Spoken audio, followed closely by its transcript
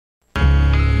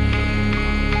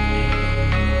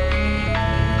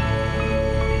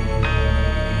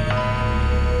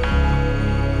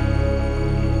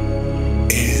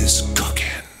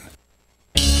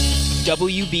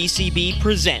WBCB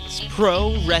presents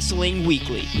Pro Wrestling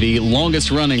Weekly, the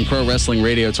longest-running pro wrestling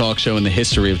radio talk show in the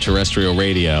history of terrestrial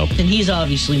radio. And he's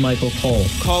obviously Michael Cole.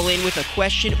 Call in with a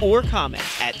question or comment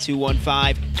at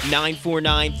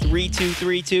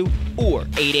 215-949-3232 or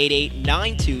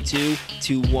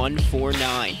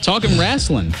 888-922-2149. Talking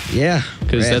wrestling. Yeah.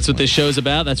 Because that's what this show's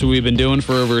about. That's what we've been doing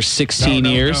for over 16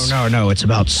 years. No. It's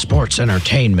about sports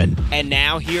entertainment. And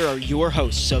now here are your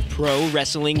hosts of Pro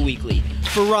Wrestling Weekly,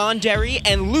 Fearon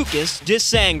and Lucas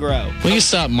DeSangro. Will you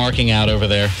stop marking out over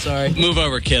there? Sorry. Move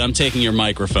over, kid. I'm taking your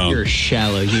microphone. You're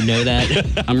shallow. You know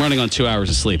that? I'm running on 2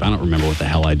 hours of sleep. I don't remember what the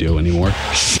hell I do anymore.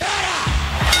 Shut up!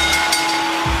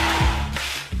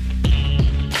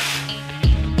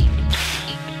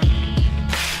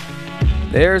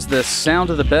 There's the sound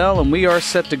of the bell, and we are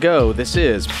set to go. This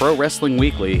is Pro Wrestling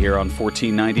Weekly here on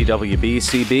 1490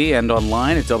 WBCB and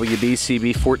online at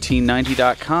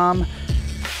WBCB1490.com.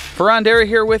 Fearon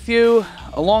here with you,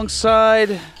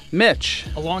 alongside Mitch.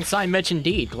 Alongside Mitch,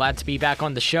 indeed. Glad to be back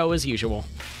on the show as usual.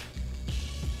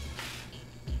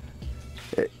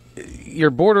 You're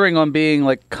bordering on being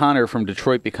like Connor from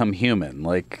Detroit Become Human.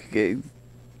 Like, you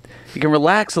can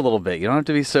relax a little bit. You don't have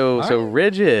to be so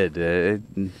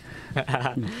rigid.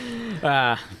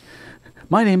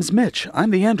 My name's Mitch. I'm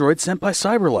the android sent by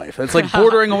CyberLife. It's like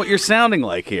bordering on what you're sounding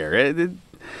like here.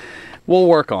 We'll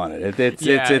work on it.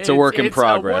 It's a work in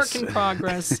progress. It's a work in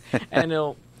progress, and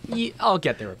I'll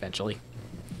get there eventually.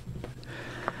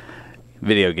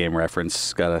 Video game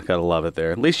reference, gotta love it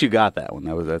there. At least you got that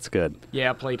one. That's good.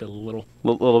 Yeah, I played it a little.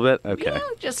 Little bit. Okay. Yeah,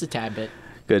 just a tad bit.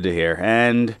 Good to hear.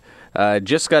 And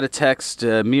just got a text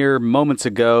mere moments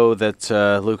ago that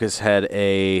Lucas had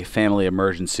a family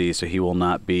emergency, so he will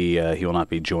not be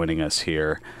joining us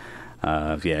here.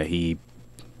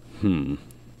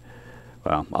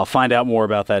 Well, I'll find out more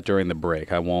about that during the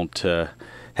break. I won't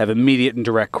have immediate and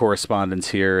direct correspondence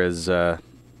here, as I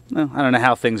don't know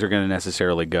how things are going to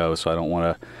necessarily go, so I don't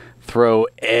want to throw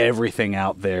everything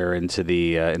out there into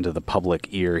the public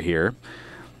ear here.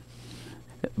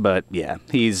 But yeah,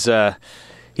 he's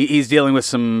dealing with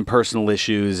some personal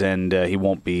issues, and he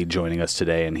won't be joining us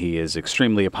today. And he is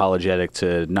extremely apologetic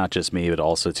to not just me, but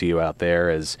also to you out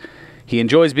there, as he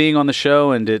enjoys being on the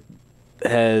show, and it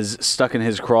has stuck in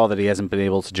his craw that he hasn't been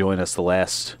able to join us the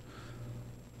last,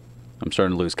 I'm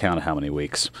starting to lose count of how many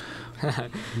weeks.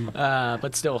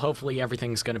 But still, hopefully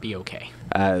everything's going to be okay.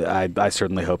 I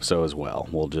certainly hope so as well.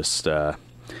 We'll just,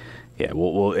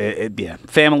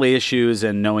 family issues,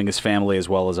 and knowing his family as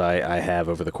well as I have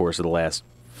over the course of the last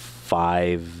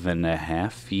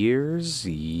 5.5 years.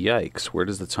 Yikes, where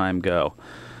does the time go?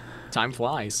 Time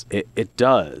flies. It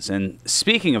does. And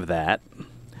speaking of that,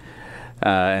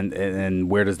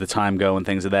 and where does the time go and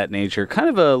things of that nature, kind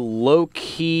of a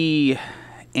low-key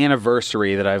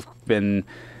anniversary that I've been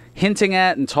hinting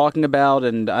at and talking about,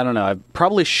 and I don't know, I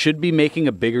probably should be making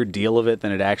a bigger deal of it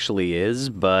than it actually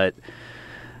is,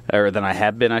 or than I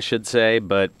have been, I should say,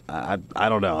 but I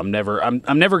don't know. I'm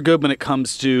never good when it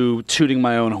comes to tooting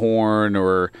my own horn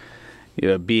or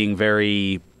being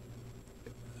very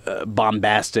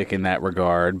bombastic in that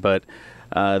regard, but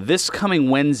this coming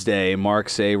Wednesday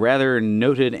marks a rather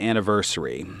noted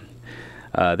anniversary.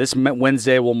 This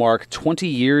Wednesday will mark 20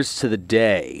 years to the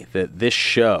day that this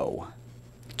show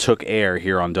took air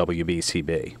here on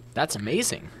WBCB. That's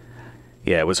amazing.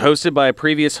 Yeah, it was hosted by a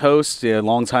previous host.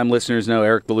 Longtime listeners know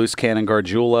Eric Belus Cannon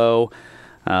Gargiulo.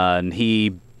 And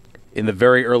he, in the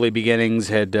very early beginnings,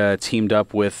 had teamed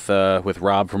up with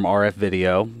Rob from RF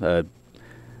Video, a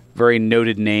very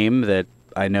noted name that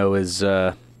I know is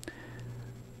a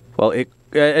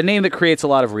name that creates a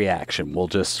lot of reaction. We'll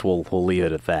leave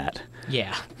it at that.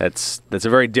 Yeah, that's a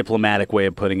very diplomatic way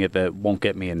of putting it that won't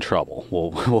get me in trouble.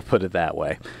 We'll put it that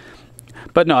way.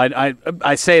 But no,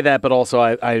 I say that, but also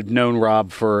I've known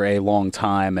Rob for a long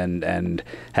time and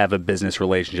have a business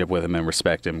relationship with him and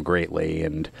respect him greatly.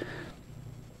 And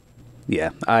yeah,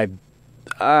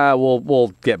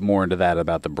 we'll get more into that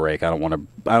about the break. I don't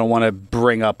want to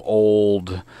bring up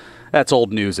that's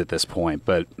old news at this point,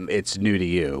 but it's new to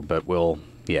you. But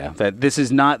this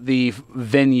is not the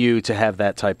venue to have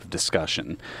that type of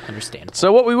discussion. Understand.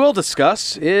 So what we will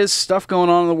discuss is stuff going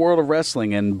on in the world of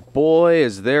wrestling, and boy,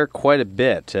 is there quite a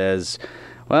bit. As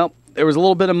well, there was a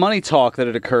little bit of money talk that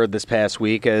had occurred this past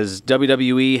week, as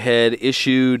WWE had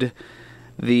issued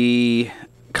the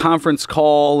conference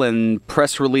call and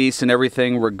press release and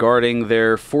everything regarding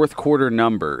their fourth quarter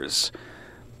numbers.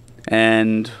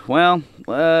 And, well,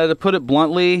 to put it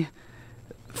bluntly,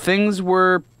 things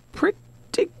were pretty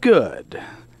good.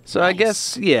 So nice. I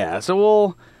guess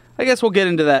we'll get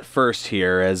into that first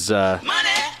here as money.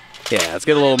 Yeah, let's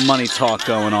get a little money talk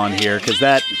going on here, because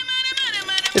that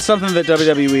It's something that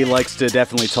WWE likes to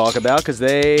definitely talk about because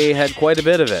they had quite a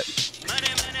bit of it.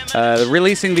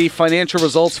 Releasing the financial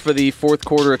results for the fourth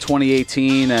quarter of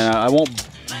 2018, and I won't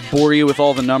bore you with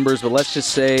all the numbers, but let's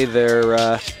just say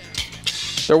their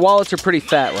wallets are pretty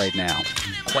fat right now.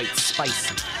 Quite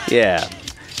spicy. Yeah.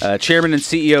 Chairman and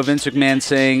CEO Vince McMahon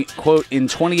saying, quote, in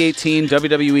 2018,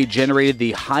 WWE generated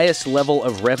the highest level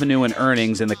of revenue and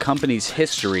earnings in the company's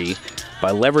history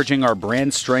by leveraging our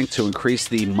brand strength to increase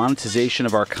the monetization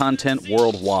of our content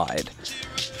worldwide.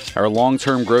 Our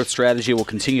long-term growth strategy will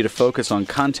continue to focus on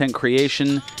content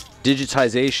creation,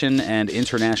 digitization, and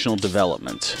international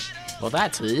development. Well,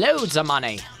 that's loads of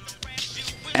money.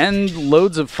 And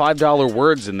loads of $5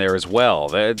 words in there as well.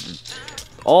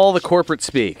 All the corporate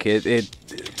speak.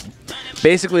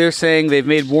 Basically, they're saying they've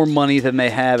made more money than they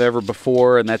have ever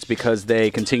before, and that's because they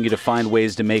continue to find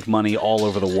ways to make money all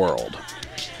over the world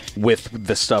with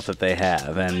the stuff that they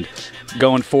have. And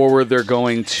going forward, they're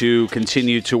going to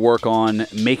continue to work on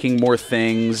making more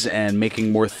things and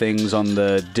making more things on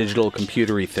the digital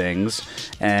computery things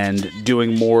and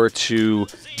doing more to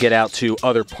get out to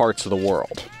other parts of the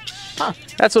world. Huh.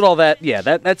 That's what all that,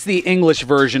 that's the English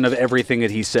version of everything that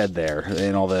he said there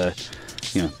and all the,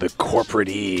 the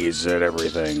corporate-ese and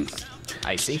everything.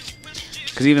 I see.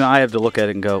 Because even I have to look at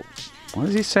it and go, what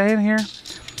is he saying here?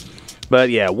 But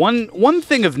yeah, one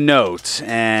thing of note,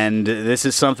 and this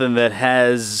is something that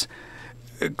has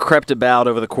crept about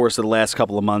over the course of the last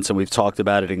couple of months, and we've talked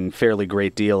about it in fairly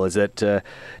great deal, is that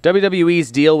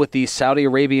WWE's deal with the Saudi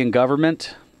Arabian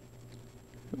government.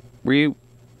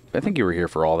 I think you were here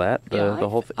for all that. The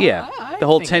whole the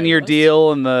whole 10-year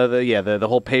deal and the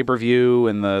whole pay-per-view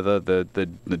and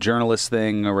the journalist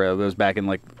thing. It was back in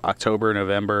like October,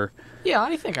 November. Yeah,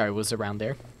 I think I was around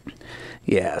there.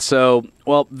 Yeah, so,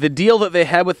 well, the deal that they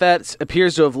had with that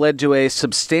appears to have led to a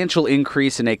substantial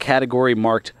increase in a category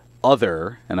marked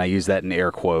Other, and I use that in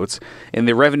air quotes, in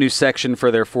the revenue section for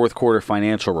their fourth quarter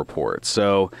financial report.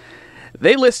 So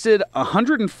they listed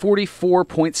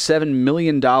 $144.7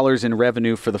 million in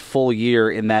revenue for the full year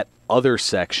in that Other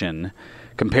section,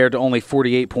 compared to only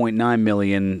 $48.9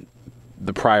 million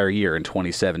the prior year in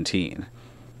 2017.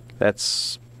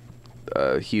 That's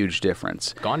a huge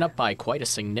difference. Gone up by quite a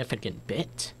significant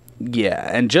bit. Yeah,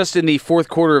 and just in the fourth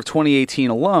quarter of 2018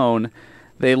 alone,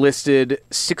 they listed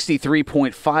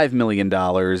 $63.5 million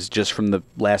just from the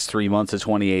last 3 months of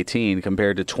 2018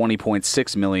 compared to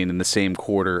 $20.6 million in the same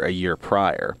quarter a year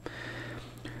prior.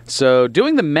 So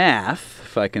doing the math,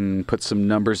 if I can put some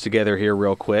numbers together here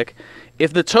real quick,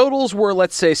 if the totals were,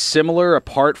 let's say, similar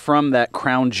apart from that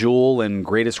Crown Jewel and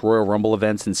Greatest Royal Rumble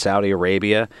events in Saudi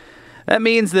Arabia, that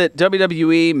means that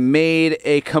WWE made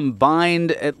a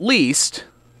combined at least,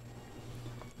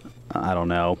 I don't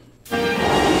know,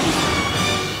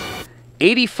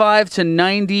 $85 to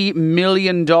 $90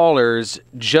 million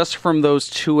just from those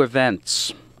two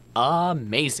events.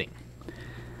 Amazing.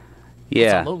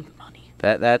 Yeah. That's a load of money.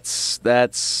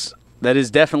 That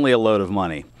is definitely a load of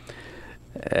money.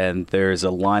 And there's a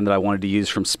line that I wanted to use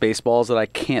from Spaceballs that I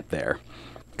can't there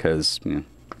because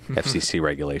FCC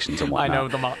regulations and whatnot. I know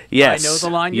the line. Yes, I know the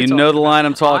line. You know the line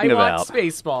I'm talking I about. want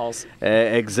Spaceballs.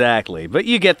 Exactly, but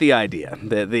you get the idea.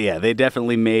 They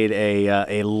definitely made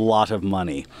a lot of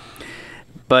money.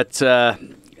 But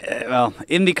well,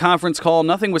 in the conference call,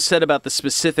 nothing was said about the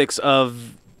specifics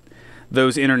of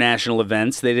those international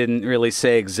events. They didn't really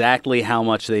say exactly how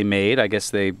much they made. I guess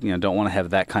they don't want to have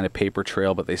that kind of paper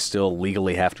trail, but they still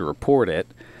legally have to report it.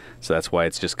 So that's why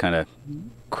it's just kind of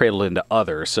cradled into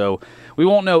Other. So we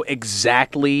won't know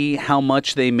exactly how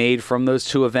much they made from those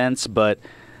two events, but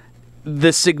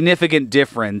the significant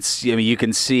difference, you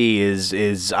can see is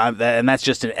and that's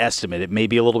just an estimate. It may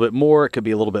be a little bit more, it could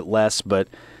be a little bit less, but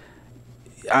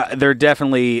they're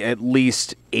definitely at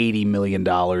least $80 million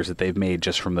that they've made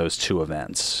just from those two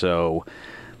events. So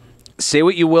say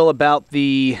what you will about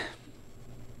the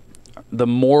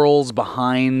morals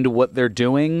behind what they're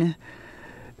doing.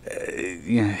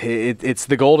 It's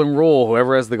the golden rule.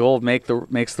 Whoever has the gold makes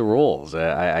the rules,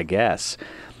 I guess.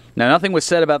 Now, nothing was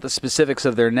said about the specifics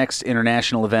of their next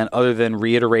international event other than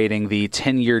reiterating the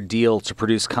 10-year deal to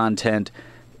produce content,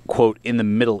 quote, in the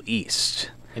Middle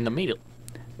East. In the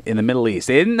Middle East.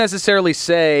 They didn't necessarily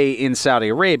say in Saudi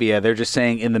Arabia. They're just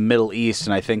saying in the Middle East,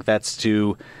 and I think that's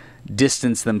to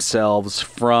distance themselves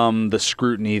from the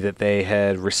scrutiny that they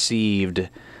had received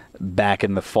back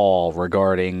in the fall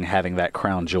regarding having that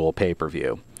Crown Jewel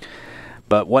pay-per-view.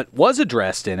 But what was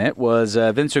addressed in it was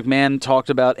Vince McMahon talked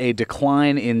about a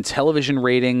decline in television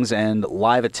ratings and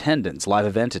live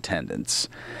event attendance,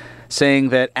 saying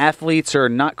that athletes are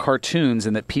not cartoons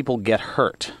and that people get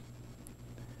hurt.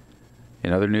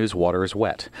 In other news, water is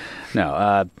wet.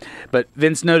 No, but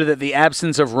Vince noted that the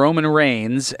absence of Roman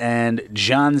Reigns and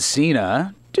John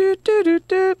Cena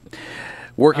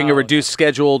working a reduced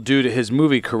schedule due to his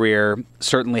movie career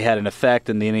certainly had an effect,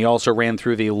 and then he also ran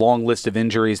through the long list of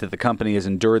injuries that the company has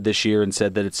endured this year and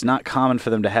said that it's not common for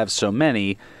them to have so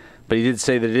many, but he did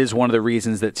say that it is one of the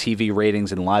reasons that TV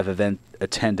ratings and live event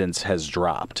attendance has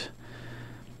dropped.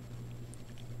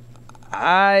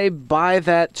 I buy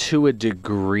that to a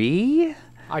degree.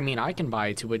 I mean, I can buy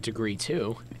it to a degree,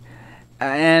 too.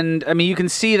 And, I mean, you can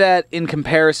see that in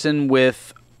comparison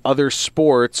with other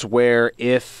sports where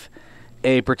if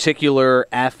a particular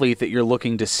athlete that you're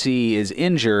looking to see is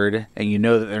injured and you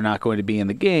know that they're not going to be in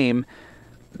the game,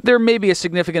 there may be a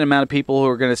significant amount of people who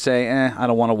are going to say, I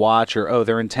don't want to watch, or, oh,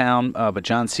 they're in town, but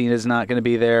John Cena's not going to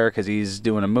be there because he's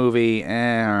doing a movie. All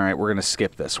right, we're going to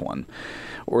skip this one,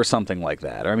 or something like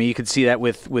that. Or, I mean, you could see that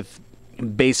with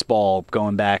baseball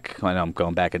going back, I know I'm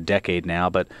going back a decade now,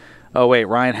 but, oh, wait,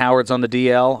 Ryan Howard's on the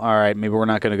DL? All right, maybe we're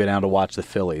not going to go down to watch the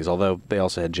Phillies, although they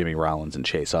also had Jimmy Rollins and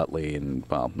Chase Utley, and,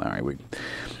 well, all right,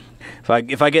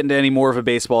 if I get into any more of a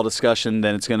baseball discussion,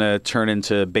 then it's going to turn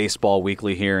into Baseball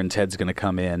Weekly here, and Ted's going to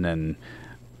come in and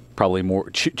probably more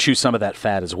chew some of that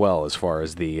fat as well as far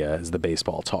as the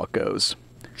baseball talk goes.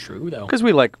 True, though. Because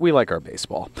we like our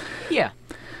baseball. Yeah.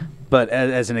 But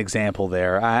as an example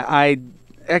there, I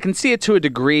can see it to a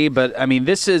degree, but I mean,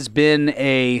 this has been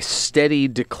a steady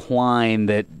decline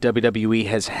that WWE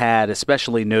has had,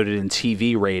 especially noted in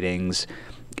TV ratings.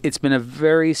 It's been a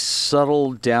very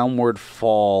subtle downward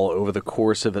fall over the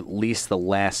course of at least the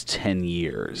last 10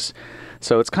 years.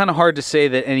 So it's kind of hard to say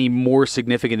that any more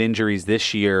significant injuries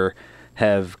this year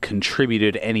have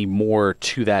contributed any more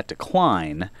to that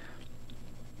decline.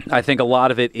 I think a lot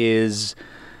of it is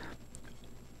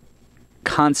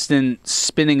constant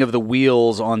spinning of the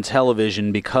wheels on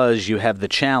television because you have the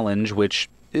challenge, which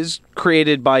is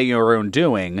created by your own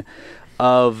doing,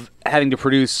 of having to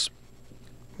produce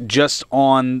just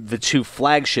on the two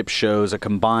flagship shows a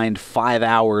combined 5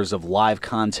 hours of live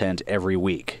content every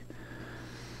week.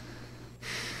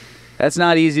 That's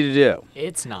not easy to do.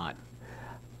 It's not.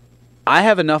 I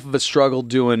have enough of a struggle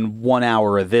doing 1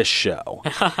 hour of this show.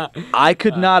 I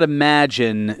could not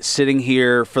imagine sitting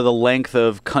here for the length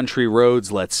of Country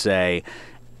Roads, let's say,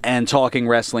 and talking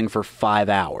wrestling for 5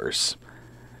 hours.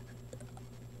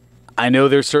 I know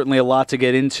there's certainly a lot to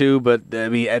get into, but I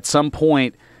mean, at some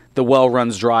point, the well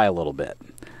runs dry a little bit.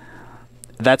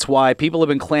 That's why people have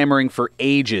been clamoring for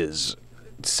ages.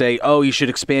 Say, oh, you should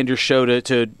expand your show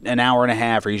to an hour and a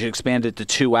half, or you should expand it to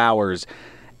 2 hours.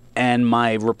 And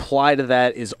my reply to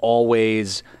that is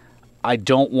always, I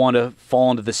don't want to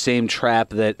fall into the same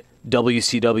trap that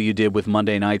WCW did with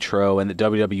Monday Nitro and that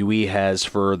WWE has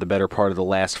for the better part of the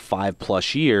last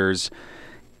 5+ years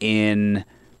in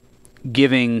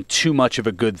giving too much of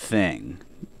a good thing,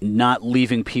 not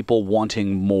leaving people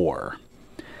wanting more.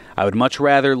 I would much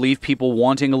rather leave people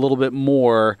wanting a little bit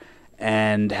more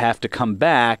and have to come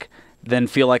back than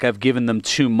feel like I've given them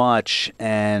too much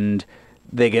and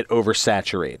they get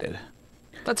oversaturated.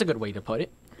 That's a good way to put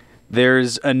it.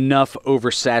 There's enough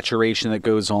oversaturation that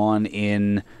goes on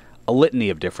in a litany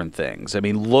of different things. I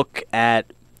mean, look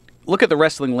at the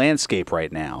wrestling landscape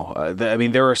right now. I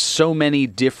mean, there are so many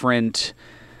different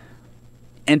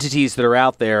entities that are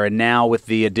out there, and now with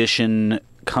the addition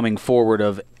coming forward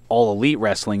of All Elite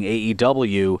Wrestling,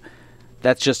 AEW,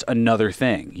 that's just another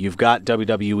thing. You've got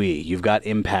WWE, you've got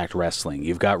Impact Wrestling,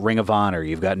 you've got Ring of Honor,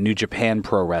 you've got New Japan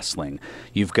Pro Wrestling,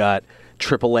 you've got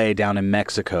AAA down in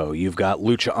Mexico, you've got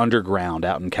Lucha Underground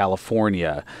out in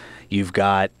California, you've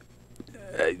got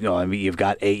you've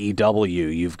got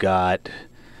AEW, you've got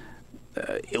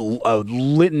a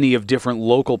litany of different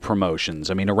local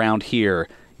promotions. I mean, around here,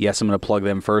 yes, I'm going to plug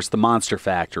them first. The Monster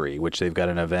Factory, which they've got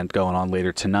an event going on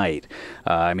later tonight.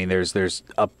 I mean, there's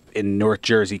up in North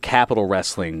Jersey Capital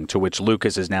Wrestling, to which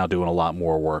Lucas is now doing a lot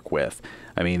more work with.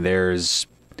 I mean, there's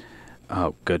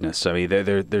oh goodness. I mean,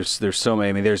 there's so many.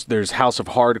 I mean, there's House of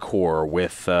Hardcore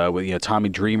with Tommy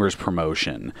Dreamer's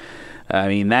promotion. I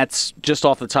mean, that's just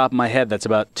off the top of my head. That's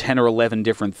about 10 or 11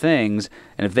 different things.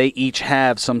 And if they each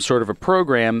have some sort of a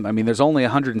program, I mean, there's only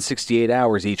 168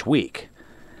 hours each week.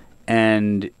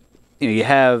 And you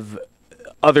have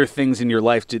other things in your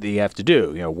life that you have to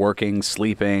do, working,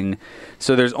 sleeping.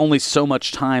 So there's only so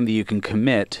much time that you can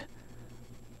commit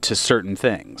to certain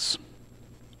things.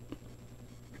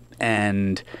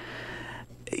 And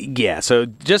yeah, so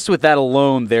just with that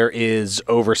alone, there is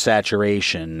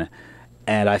oversaturation.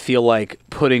 And I feel like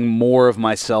putting more of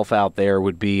myself out there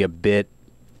would be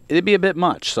it'd be a bit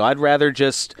much. So I'd rather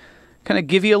just kind of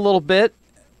give you a little bit,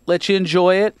 let you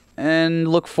enjoy it, and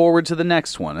look forward to the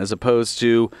next one, as opposed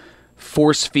to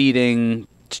force-feeding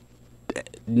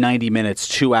 90 minutes,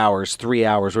 2 hours, 3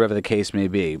 hours, whatever the case may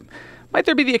be. Might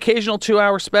there be the occasional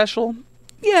 2-hour special?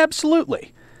 Yeah,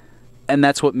 absolutely. And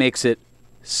that's what makes it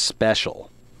special.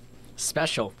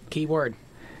 Special. Key word.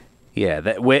 Yeah,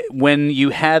 that when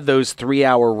you had those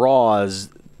 3-hour Raws,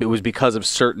 it was because of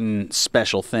certain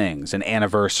special things, an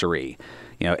anniversary,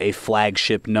 a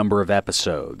flagship number of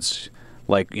episodes,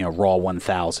 like, Raw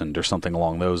 1000 or something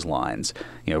along those lines.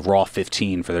 Raw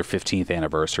 15 for their 15th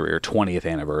anniversary or 20th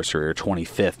anniversary or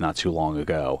 25th not too long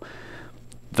ago.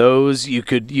 Those you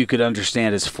could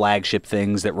understand as flagship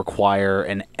things that require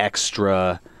an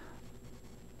extra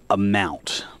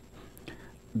amount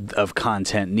of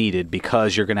content needed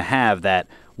because you're going to have that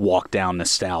walk down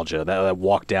nostalgia, that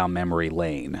walk down memory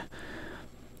lane.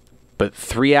 But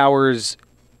 3 hours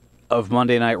of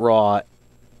Monday Night Raw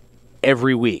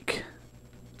every week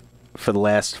for the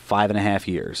last 5.5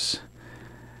 years,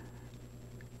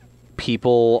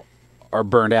 people are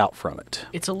burned out from it.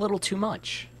 It's a little too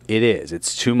much. It is.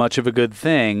 It's too much of a good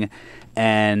thing,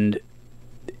 and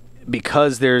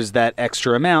because there's that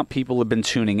extra amount, people have been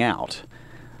tuning out.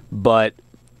 But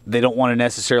they don't want to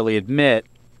necessarily admit,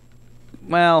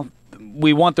 well,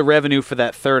 we want the revenue for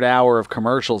that third hour of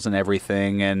commercials and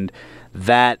everything, and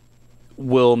that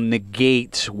will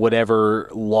negate whatever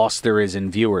loss there is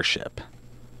in viewership.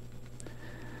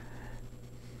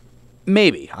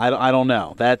 Maybe. I don't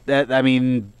know. I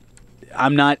mean,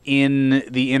 I'm not in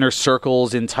the inner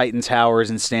circles in Titan Towers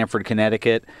in Stamford,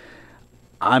 Connecticut.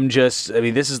 This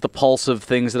is the pulse of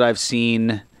things that I've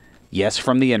seen, yes,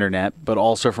 from the internet, but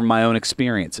also from my own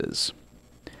experiences.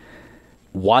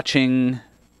 Watching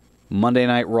Monday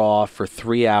Night Raw for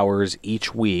 3 hours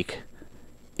each week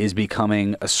is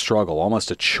becoming a struggle, almost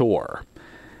a chore.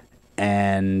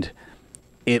 And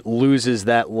it loses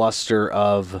that luster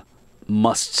of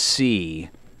must-see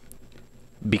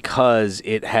because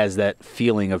it has that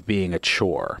feeling of being a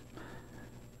chore.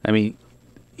 I mean,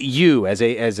 you as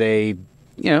a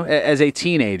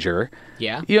teenager,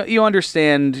 yeah, you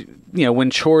understand. When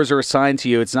chores are assigned to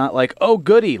you, it's not like, oh,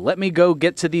 goody, let me go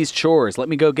get to these chores. Let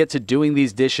me go get to doing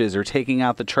these dishes or taking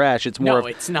out the trash. It's more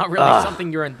it's not really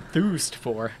something you're enthused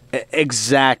for.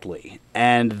 Exactly.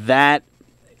 And that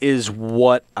is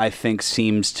what I think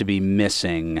seems to be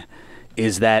missing,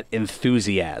 is that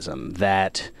enthusiasm,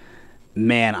 that,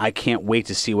 man, I can't wait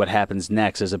to see what happens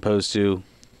next, as opposed to,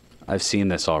 I've seen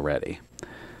this already.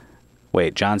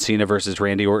 Wait, John Cena versus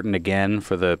Randy Orton again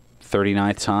for the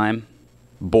 39th time?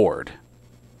 Bored.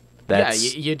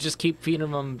 You just keep feeding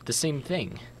them the same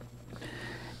thing.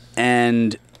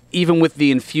 And even with the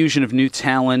infusion of new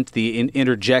talent, the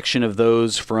interjection of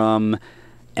those from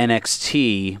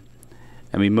NXT,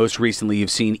 I mean, most recently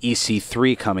you've seen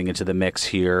EC3 coming into the mix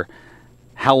here.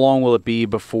 How long will it be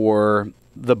before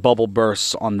the bubble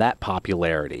bursts on that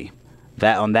popularity?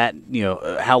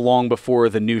 How long before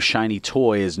the new shiny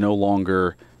toy is no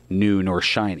longer new nor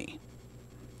shiny?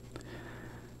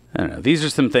 I don't know. These are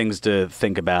some things to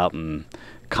think about and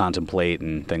contemplate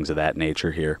and things of that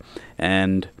nature here.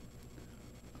 And,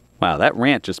 wow, that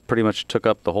rant just pretty much took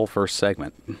up the whole first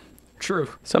segment. True.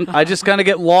 I just kind of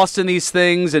get lost in these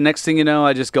things, and next thing you know,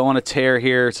 I just go on a tear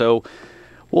here. So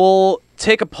we'll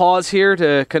take a pause here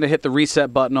to kind of hit the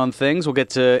reset button on things. We'll get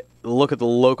to look at the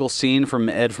local scene from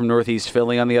Ed from Northeast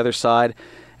Philly on the other side.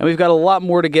 And we've got a lot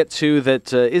more to get to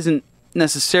that isn't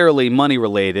necessarily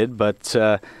money-related, but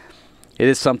it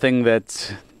is something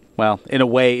that, well, in a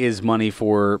way is money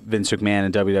for Vince McMahon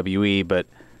and WWE, but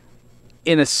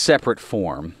in a separate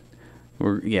form.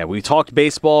 We talked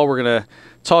baseball. We're going to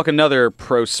talk another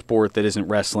pro sport that isn't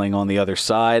wrestling on the other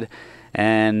side.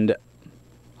 And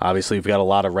obviously we've got a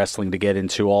lot of wrestling to get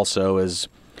into also, as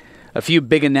a few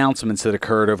big announcements that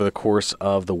occurred over the course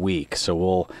of the week. So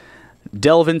we'll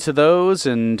delve into those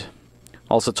and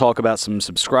also talk about some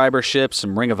subscriberships,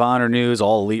 some Ring of Honor news,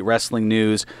 all Elite Wrestling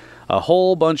news, a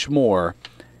whole bunch more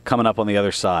coming up on the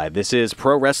other side. This is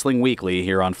Pro Wrestling Weekly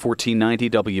here on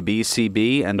 1490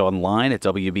 WBCB and online at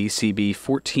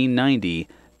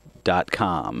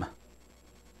WBCB1490.com.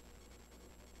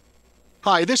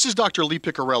 Hi, this is Dr. Lee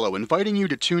Piccarello inviting you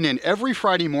to tune in every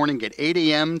Friday morning at 8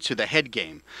 a.m. to The Head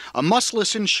Game, a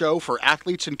must-listen show for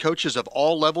athletes and coaches of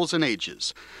all levels and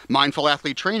ages. Mindful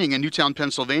Athlete Training in Newtown,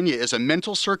 Pennsylvania is a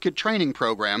mental circuit training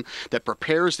program that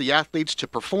prepares the athletes to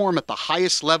perform at the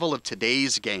highest level of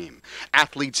today's game.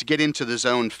 Athletes get into the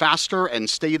zone faster and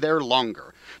stay there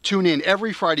longer. Tune in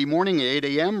every Friday morning at 8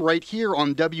 a.m. right here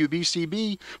on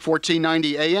WBCB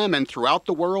 1490 AM and throughout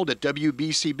the world at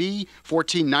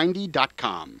WBCB1490.com.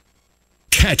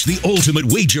 Catch the ultimate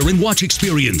wager and watch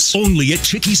experience only at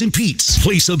Chickies and Pete's.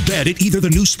 Place a bet at either the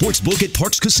new sportsbook at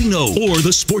Parks Casino or the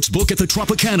sportsbook at the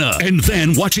Tropicana, and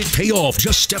then watch it pay off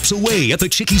just steps away at the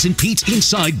Chickies and Pete's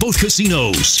inside both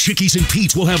casinos. Chickies and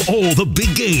Pete's will have all the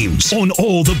big games on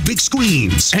all the big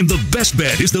screens, and the best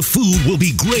bet is the food will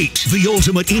be great. The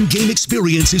ultimate in-game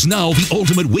experience is now the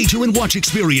ultimate wager and watch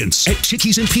experience at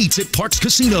Chickies and Pete's at Parks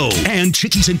Casino and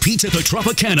Chickies and Pete's at the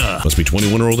Tropicana. Must be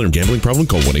 21 or older and gambling problem.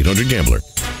 Call 1-800-GAMBLER.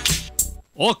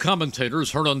 All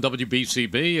commentators heard on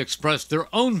WBCB express their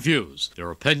own views.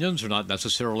 Their opinions are not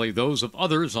necessarily those of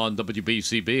others on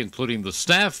WBCB, including the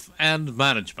staff and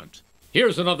management.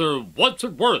 Here's another What's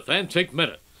It Worth Antique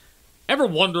Minute. Ever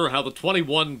wonder how the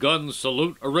 21-gun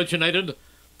salute originated?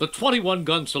 The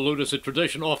 21-gun salute is a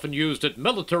tradition often used at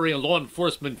military and law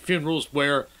enforcement funerals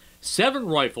where 7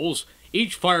 rifles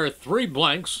each fire 3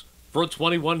 blanks for a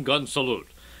 21-gun salute.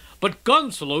 But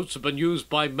gun salutes have been used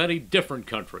by many different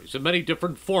countries in many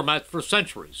different formats for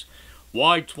centuries.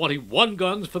 Why 21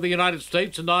 guns for the United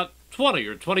States and not 20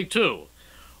 or 22?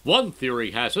 One theory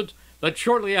has it that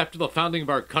shortly after the founding of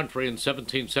our country in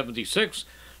 1776,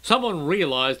 someone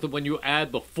realized that when you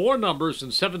add the 4 numbers in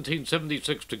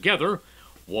 1776 together,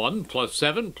 1 plus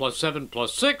 7 plus 7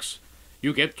 plus 6,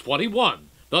 you get 21.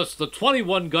 Thus, the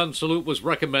 21-gun salute was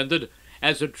recommended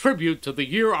as a tribute to the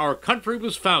year our country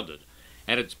was founded,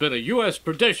 and it's been a U.S.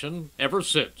 tradition ever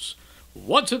since.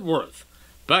 What's it worth?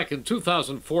 Back in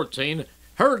 2014,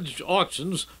 Heritage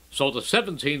Auctions sold a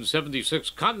 1776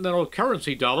 Continental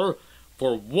Currency dollar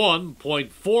for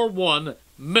 $1.41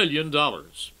 million.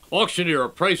 Auctioneer,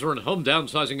 appraiser, and home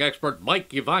downsizing expert Mike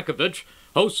Ivankovich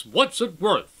hosts What's It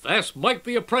Worth? Ask Mike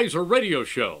the Appraiser radio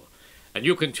show. And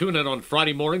you can tune in on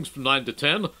Friday mornings from 9 to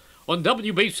 10 on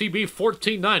WBCB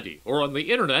 1490 or on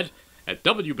the internet at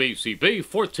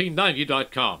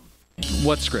WBCB1490.com.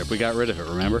 What script? We got rid of it,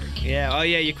 remember? Yeah, oh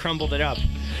yeah, you crumbled it up.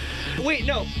 Wait,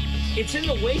 no, it's in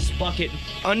the waste bucket.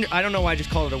 I don't know why I just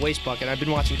called it a waste bucket. I've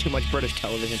been watching too much British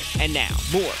television. And now,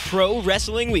 more Pro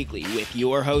Wrestling Weekly with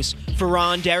your hosts,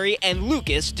 Fearon Derry and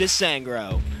Lucas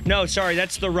DeSangro. No, sorry,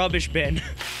 that's the rubbish bin.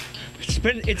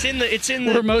 It's in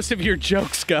the... Where most of your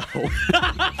jokes go.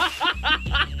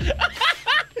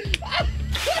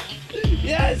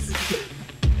 Yes!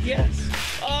 Yes!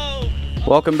 Oh!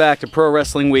 Welcome back to Pro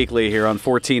Wrestling Weekly here on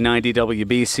 1490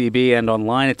 WBCB and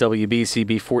online at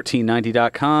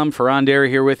WBCB1490.com. Fearon Derry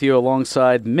here with you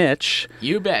alongside Mitch.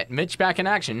 You bet. Mitch back in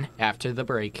action after the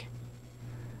break.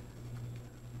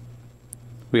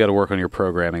 We got to work on your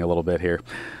programming a little bit here.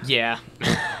 Yeah.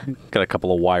 Got a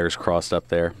couple of wires crossed up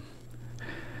there.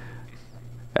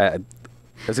 I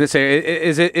was going to say,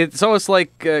 it's almost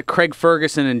like Craig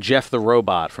Ferguson and Jeff the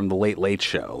Robot from The Late Late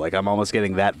Show. Like, I'm almost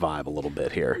getting that vibe a little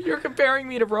bit here. You're comparing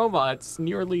me to robots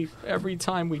nearly every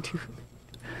time we do.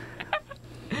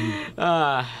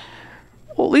 Well,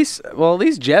 at least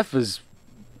Jeff is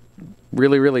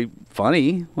really, really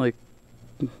funny. Like,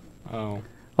 oh.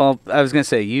 Well, I was going to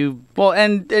say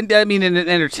and I mean in an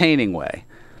entertaining way.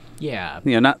 Yeah.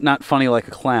 You know, not funny like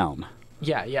a clown.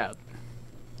 Yeah.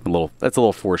 That's a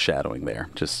little foreshadowing there.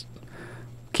 Just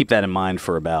keep that in mind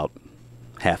for about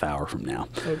half hour from now.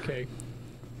 Okay.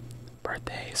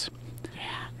 Birthdays.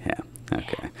 Yeah.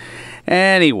 Okay.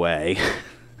 Anyway,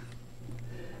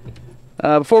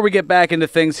 before we get back into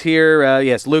things here,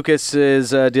 yes, Lucas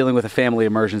is dealing with a family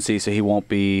emergency, so he won't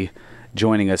be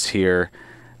joining us here,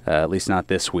 at least not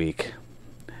this week.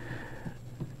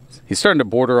 He's starting to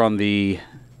border on the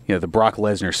Brock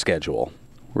Lesnar schedule,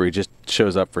 where he just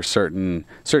shows up for certain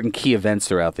key events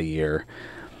throughout the year.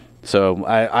 So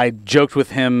I joked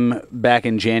with him back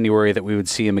in January that we would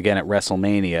see him again at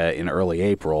WrestleMania in early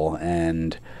April,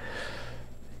 and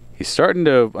I'm starting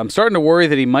to worry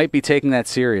that he might be taking that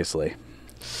seriously.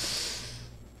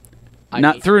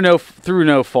 Through no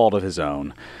fault of his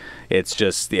own. It's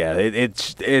just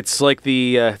it's like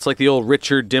the old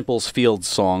Richard Dimples Fields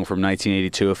song from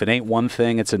 1982. If it ain't one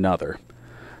thing, it's another.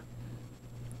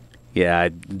 Yeah,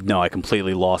 I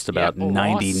completely lost about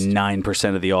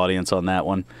 99% of the audience on that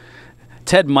one.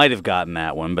 Ted might have gotten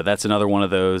that one, but that's another one of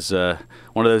those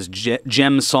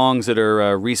gem songs that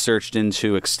are researched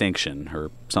into extinction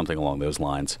or something along those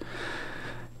lines.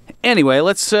 Anyway,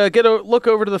 let's get a look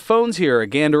over to the phones here, a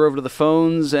gander over to the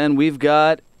phones, and we've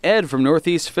got Ed from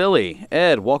Northeast Philly.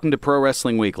 Ed, welcome to Pro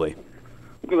Wrestling Weekly.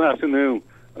 Good afternoon.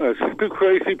 Super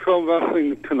Crazy Pro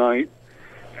Wrestling tonight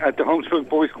at the Homesburg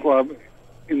Boys Club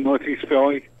in Northeast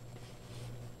Philly.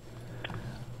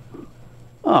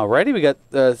 Alrighty, we got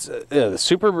the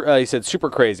super. You said Super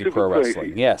Crazy Pro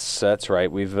Wrestling. Yes, that's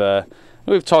right. We've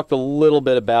talked a little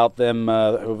bit about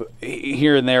them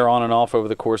here and there, on and off over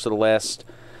the course of the last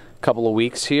couple of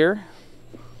weeks here.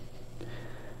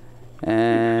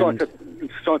 And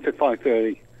it starts at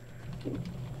 5:30.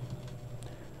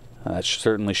 That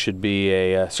certainly should be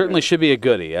a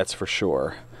goodie. That's for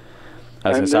sure. I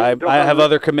was And gonna say, then I have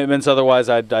other commitments. Otherwise,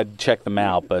 I'd check them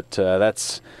out. But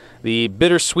that's the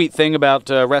bittersweet thing about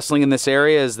wrestling in this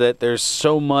area is that there's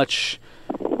so much.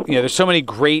 There's so many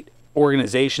great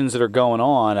organizations that are going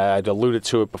on. I'd alluded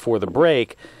to it before the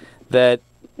break that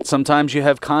sometimes you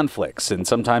have conflicts and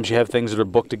sometimes you have things that are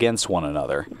booked against one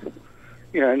another.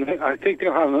 Yeah, and I think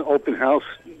they'll have an open house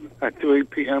at 3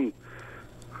 p.m.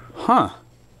 Huh.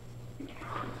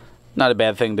 Not a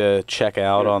bad thing to check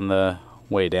out on the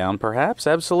way down, perhaps.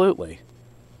 Absolutely.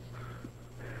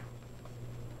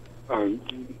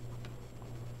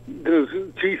 There's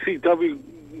GCW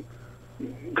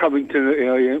coming to the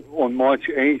area on March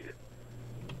 8th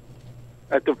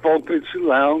at the Voltage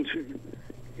Lounge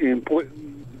in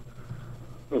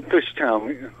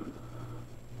Fishtown.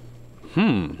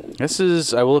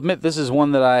 I will admit, this is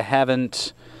one that I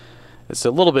haven't. It's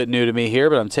a little bit new to me here,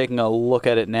 but I'm taking a look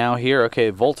at it now here. Okay,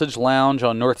 Voltage Lounge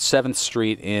on North 7th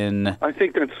Street in... I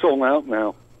think that's sold out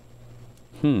now.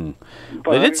 They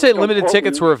did say limited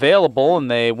tickets were available,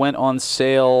 and they went on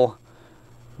sale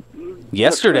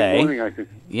yesterday. Morning, I think.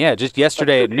 Yeah, just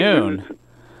yesterday at noon.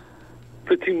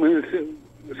 15 minutes,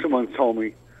 someone told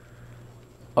me.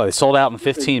 Oh, they sold out in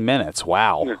 15 minutes.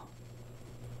 Wow. Yeah.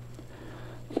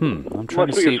 I'm trying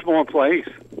Must to be see. a small place.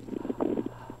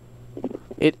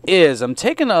 It is. I'm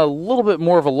taking a little bit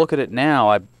more of a look at it now.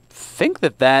 I think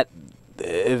that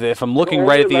if I'm looking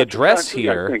right at the address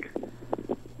here,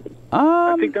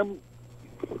 I think I'm.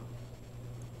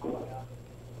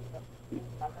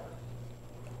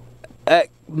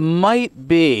 might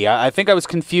be. I think I was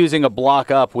confusing a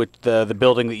block up with the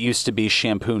building that used to be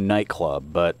Shampoo Nightclub,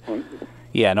 but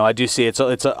yeah, no, I do see it's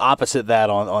opposite that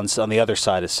on the other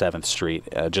side of 7th Street,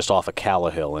 just off of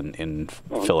Callahill in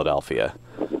Philadelphia.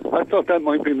 I thought that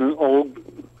might be an old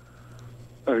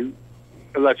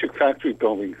electric factory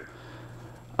building.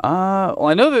 Well,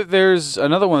 I know that there's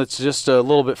another one that's just a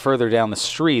little bit further down the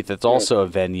street that's also a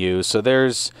venue. So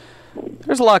there's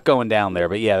a lot going down there.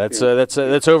 But yeah, that's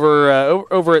over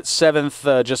at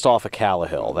 7th, just off of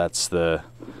Callahill. That's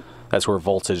where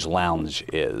Voltage Lounge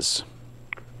is.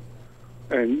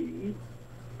 And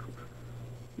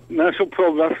National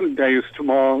Pro Wrestling Day is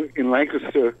tomorrow in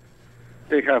Lancaster.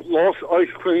 They have Lost Ice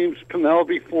Creams,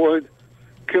 Penelope Ford,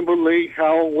 Kimberly,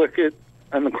 Hal Wickett,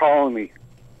 and the Colony.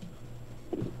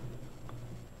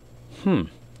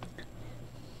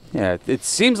 Yeah, it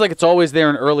seems like it's always there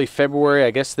in early February.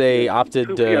 I guess they opted.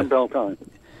 2 p.m. bell time.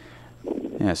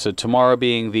 Yeah, so tomorrow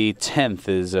being the 10th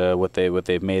is what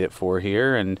they've made it for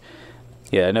here, and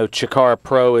yeah, I know Chikara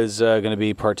Pro is going to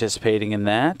be participating in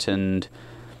that, and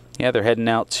yeah, they're heading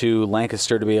out to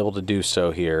Lancaster to be able to do so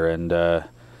here, and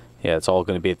yeah, it's all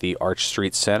going to be at the Arch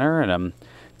Street Center, and I'm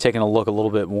taking a look a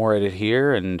little bit more at it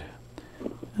here, and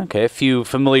okay, a few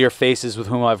familiar faces with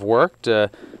whom I've worked.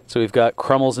 So we've got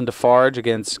Crummels and Defarge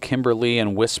against Kimberly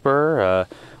and Whisper.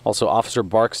 Also, Officer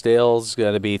Barksdale's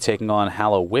going to be taking on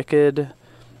Hallow Wicked.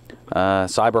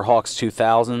 Cyberhawks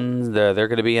 2000, they're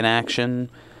going to be in action.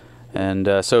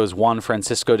 And so is Juan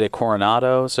Francisco de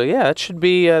Coronado. So yeah, that should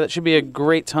be a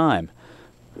great time.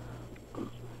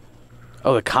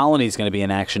 Oh, the Colony's going to be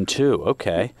in action too.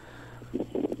 Okay,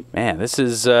 man, this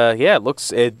is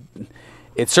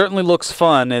it certainly looks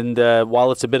fun. And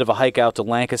while it's a bit of a hike out to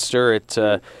Lancaster, it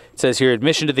says here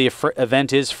admission to the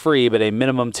event is free, but a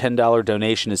minimum $10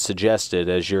 donation is suggested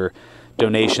as your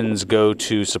donations go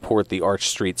to support the Arch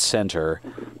Street Center.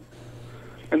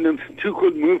 And then 2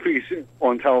 good movies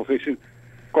on television.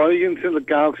 Guardians of the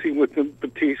Galaxy with the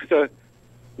Batista,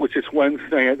 which is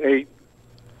Wednesday at 8.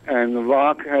 And The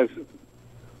Rock has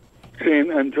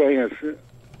San Andreas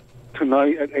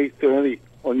tonight at 8:30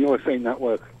 on USA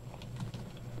Network.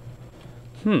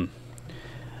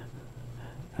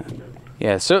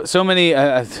 Yeah, so many.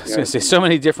 I was going to say so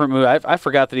many different movies. I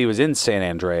forgot that he was in San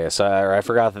Andreas, or I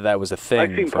forgot that was a thing.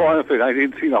 I've seen part of it. I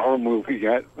didn't see the whole movie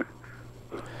yet.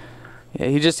 Yeah,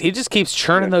 he just keeps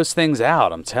churning those things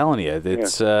out. I'm telling you,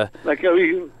 it's like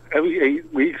every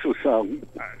 8 weeks or so.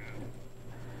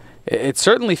 It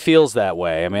certainly feels that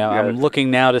way. I mean, I'm looking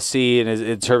now to see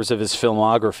in terms of his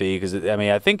filmography because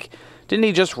I think didn't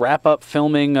he just wrap up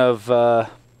filming of?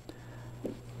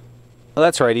 Well,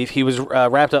 that's right. He was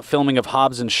wrapped up filming of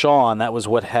Hobbs and Shaw, and that was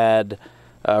what had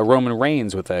Roman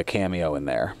Reigns with a cameo in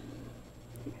there.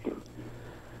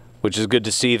 Which is good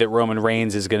to see that Roman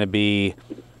Reigns is going to be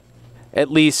at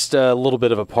least a little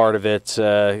bit of a part of it,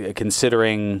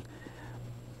 considering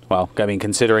the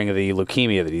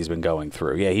leukemia that he's been going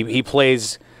through. Yeah, he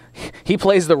plays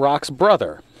The Rock's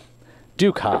brother,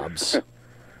 Duke Hobbs.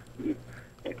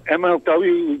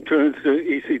 MLW returns to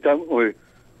ECW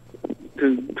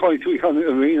to 2300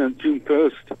 Arena June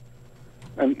 1st,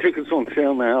 and tickets on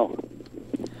sale now.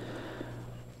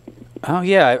 Oh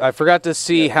yeah, I forgot to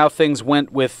see how things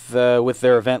went with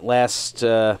their event last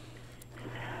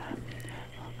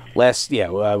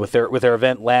with their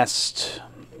event last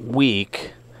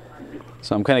week.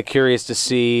 So I'm kind of curious to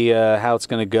see how it's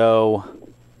going to go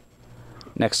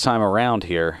next time around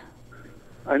here.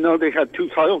 I know they had 2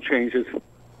 title changes.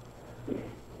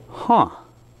 Huh.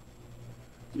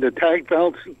 The tag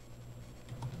belts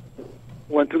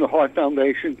went to the Hart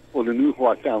Foundation, or the new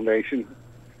Hart Foundation.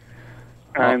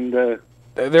 And there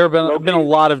have been a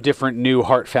lot of different new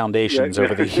Hart Foundations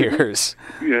over the years.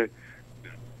 Yeah.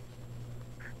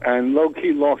 And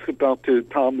Low-Key lost the belt to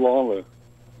Tom Lawler.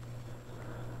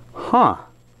 Huh.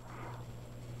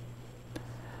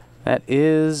 That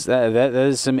is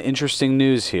some interesting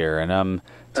news here, and I'm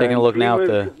taking a look now at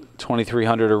the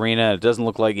 2300 Arena. It doesn't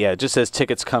look like, it just says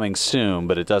tickets coming soon,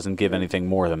 but it doesn't give anything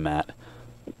more than that.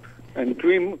 And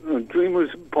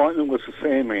Dreamer's partner was the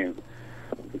Sandman.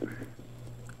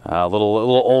 A little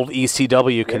old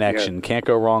ECW connection. Yeah. Can't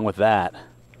go wrong with that.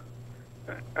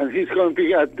 And he's going to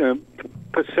be at the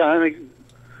Pasonic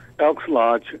Elks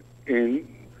Lodge in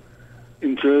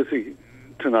Jersey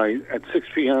tonight at 6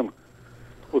 p.m.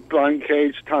 with Brian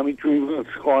Cage, Tommy Dreamer, and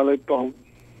Scarlett Boat.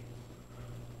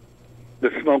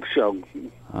 The Smoke Show.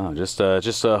 Oh, just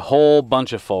a whole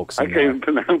bunch of folks in I can't even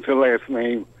pronounce her last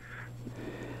name.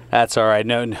 That's all right.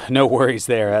 No worries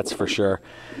there. That's for sure.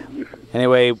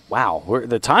 Anyway, wow,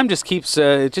 the time just keeps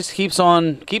on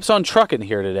trucking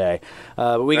here today.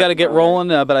 But we got to get rolling.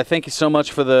 But I thank you so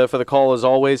much for the call as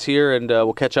always here, and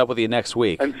we'll catch up with you next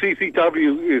week. And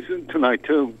CCW is tonight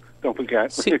too. Don't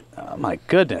forget. Oh my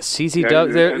goodness,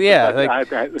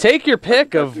 CCW. Take your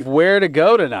pick of where to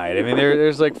go tonight. I mean,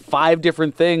 there's like 5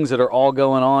 different things that are all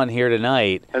going on here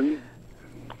tonight and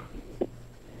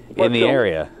in the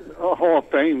area. Hall of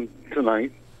Fame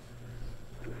tonight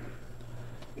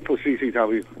for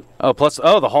CCW.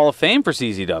 The Hall of Fame for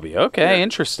CCW. Okay, yeah.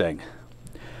 Interesting.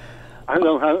 I don't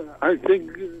know how. I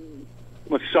think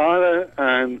Masada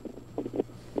and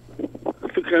I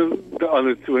forget the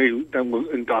other 3 that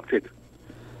were inducted.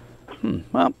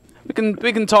 Well, we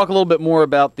can talk a little bit more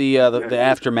about the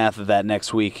aftermath of that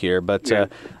next week here, but I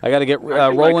got to get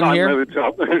rolling here.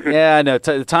 Yeah, I know.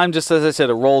 The time, just as I said,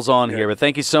 it rolls on here. But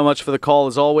thank you so much for the call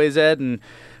as always, Ed, and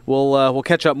we'll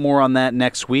catch up more on that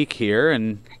next week here.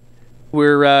 And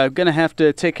we're going to have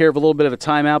to take care of a little bit of a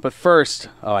timeout. But first,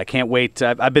 I can't wait.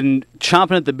 I've been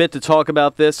chomping at the bit to talk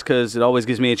about this because it always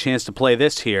gives me a chance to play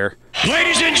this here.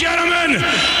 Ladies and gentlemen,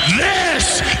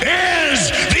 this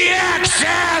is the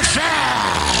XFL!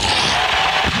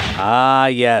 Ah,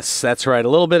 yes, that's right. A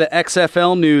little bit of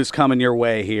XFL news coming your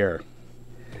way here.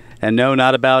 And no,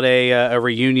 not about a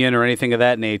reunion or anything of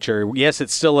that nature. Yes,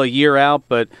 it's still a year out,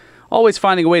 but always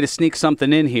finding a way to sneak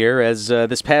something in here. As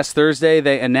this past Thursday,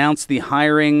 they announced the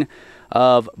hiring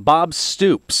of Bob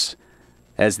Stoops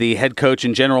as the head coach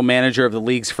and general manager of the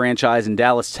league's franchise in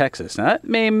Dallas, Texas. Now, that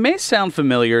may sound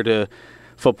familiar to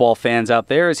football fans out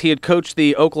there, as he had coached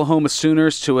the Oklahoma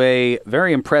Sooners to a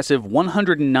very impressive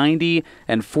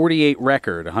 190-48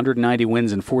 record, 190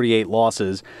 wins and 48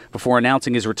 losses, before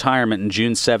announcing his retirement on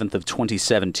June 7th of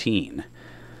 2017.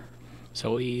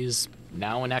 So he's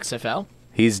now in XFL?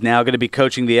 He's now going to be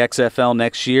coaching the XFL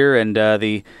next year, and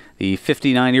the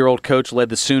 59-year-old coach led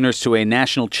the Sooners to a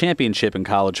national championship in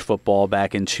college football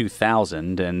back in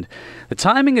 2000. And the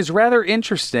timing is rather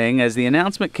interesting, as the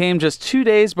announcement came just 2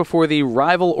 days before the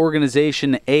rival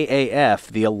organization AAF,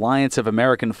 the Alliance of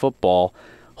American Football,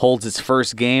 holds its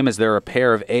first game, as there are a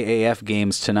pair of AAF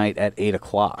games tonight at 8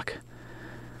 o'clock.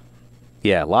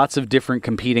 Yeah, lots of different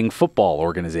competing football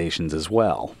organizations as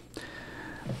well.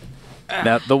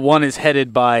 Now, the one is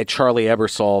headed by Charlie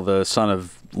Ebersol, the son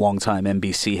of longtime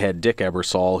NBC head Dick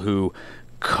Ebersol, who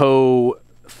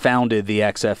co-founded the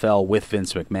XFL with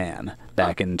Vince McMahon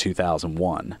back in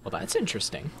 2001. Well, that's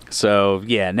interesting. So,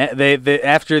 yeah, they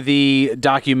after the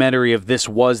documentary of This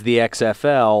Was the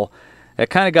XFL, it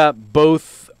kind of got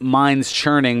both minds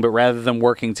churning, but rather than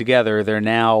working together, they're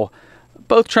now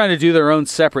both trying to do their own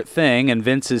separate thing, and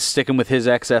Vince is sticking with his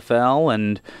XFL,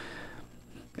 and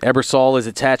Ebersol is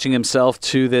attaching himself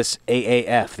to this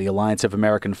AAF, the Alliance of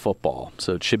American Football,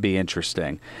 so it should be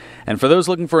interesting. And for those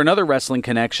looking for another wrestling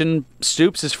connection,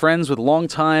 Stoops is friends with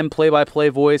longtime play-by-play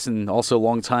voice and also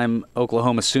longtime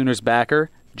Oklahoma Sooners backer,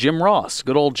 Jim Ross,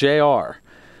 good old JR.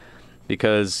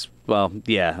 Because, well,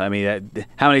 yeah, I mean,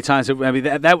 how many times,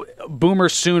 that Boomer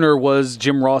Sooner was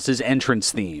Jim Ross's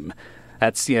entrance theme.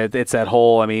 That's it's that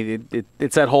whole. I mean,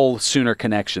 it's that whole Sooner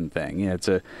connection thing. It's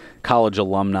a college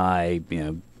alumni,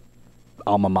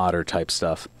 alma mater type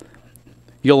stuff.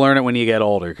 You'll learn it when you get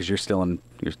older because you're still in.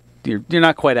 You're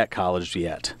not quite at college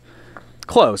yet.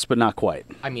 Close, but not quite.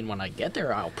 I mean, when I get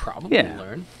there, I'll probably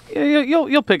learn. Yeah,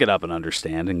 you'll pick it up and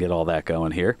understand and get all that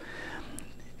going here.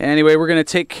 Anyway, we're going to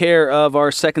take care of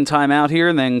our second time out here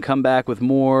and then come back with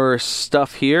more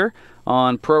stuff here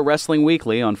on Pro Wrestling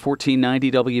Weekly on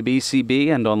 1490 WBCB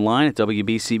and online at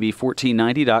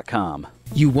WBCB1490.com.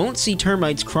 You won't see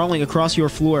termites crawling across your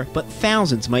floor, but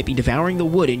thousands might be devouring the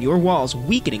wood in your walls,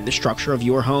 weakening the structure of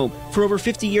your home. For over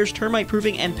 50 years, Termite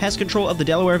Proofing and Pest Control of the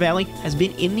Delaware Valley has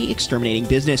been in the exterminating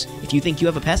business. If you think you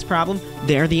have a pest problem,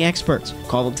 they're the experts.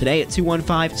 Call them today at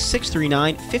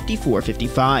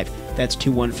 215-639-5455. That's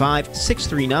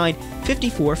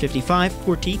 215-639-5455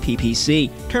 for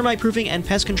TPPC. Termite Proofing and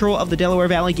Pest Control of the Delaware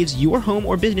Valley gives your home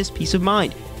or business peace of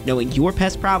mind, knowing your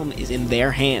pest problem is in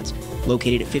their hands.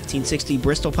 Located at 1560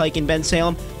 Bristol Pike in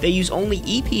Bensalem, they use only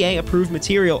EPA-approved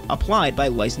material applied by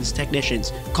licensed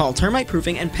technicians. Call Termite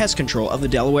Proofing and Pest Control of the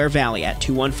Delaware Valley at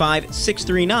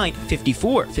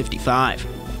 215-639-5455.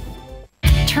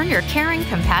 Turn your caring,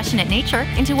 compassionate nature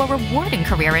into a rewarding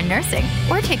career in nursing,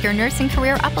 or take your nursing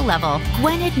career up a level.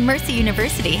 Gwinnett Mercy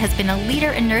University has been a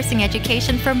leader in nursing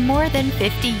education for more than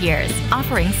 50 years,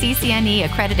 offering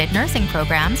CCNE-accredited nursing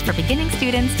programs for beginning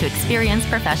students to experienced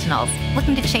professionals.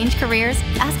 Looking to change careers?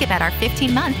 Ask about our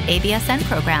 15-month ABSN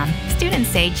program. Students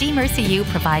say GMercyU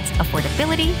provides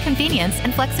affordability, convenience,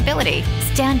 and flexibility.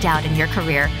 Stand out in your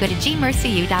career. Go to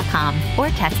gmercyu.com or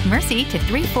text MERCY to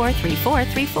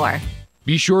 343434.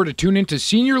 Be sure to tune into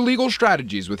Senior Legal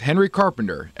Strategies with Henry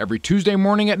Carpenter every Tuesday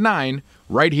morning at 9,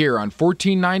 right here on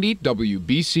 1490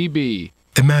 WBCB.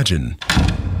 Imagine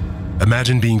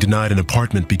being denied an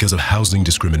apartment because of housing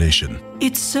discrimination.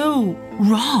 It's so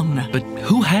wrong. But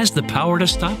who has the power to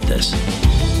stop this?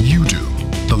 You do.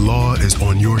 The law is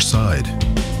on your side.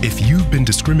 If you've been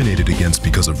discriminated against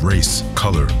because of race,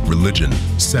 color, religion,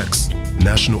 sex,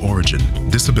 national origin,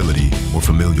 disability, or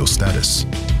familial status,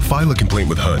 file a complaint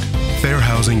with HUD. Fair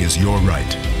housing is your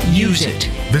right. Use it.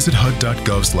 Visit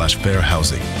HUD.gov/fair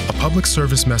housing. A public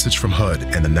service message from HUD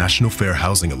and the National Fair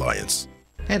Housing Alliance.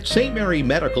 At St. Mary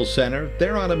Medical Center,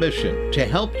 they're on a mission to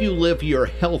help you live your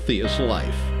healthiest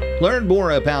life. Learn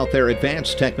more about their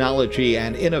advanced technology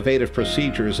and innovative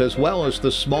procedures, as well as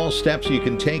the small steps you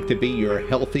can take to be your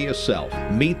healthiest self.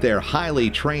 Meet their highly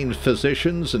trained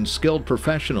physicians and skilled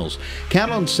professionals.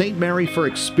 Count on St. Mary for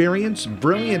experience,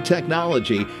 brilliant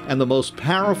technology, and the most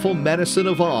powerful medicine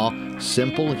of all,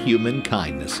 simple human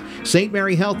kindness. St.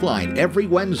 Mary Healthline every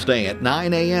Wednesday at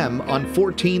 9 a.m. on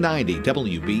 1490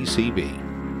 WBCB.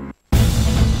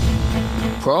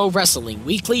 Pro Wrestling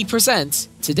Weekly presents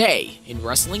Today in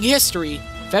Wrestling History,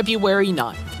 February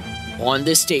 9th. On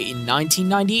this date in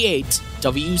 1998,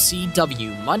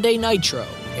 WCW Monday Nitro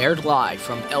aired live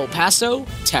from El Paso,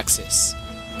 Texas.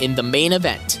 In the main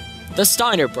event, the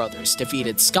Steiner brothers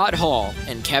defeated Scott Hall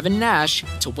and Kevin Nash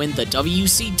to win the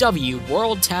WCW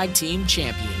World Tag Team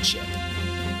Championship.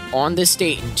 On this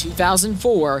date in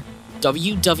 2004,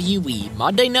 WWE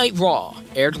Monday Night Raw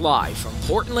aired live from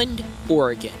Portland,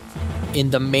 Oregon. In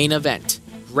the main event,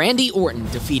 Randy Orton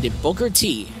defeated Booker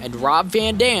T and Rob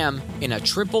Van Dam in a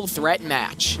triple threat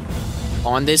match.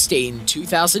 On this date in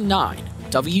 2009,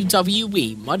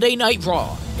 WWE Monday Night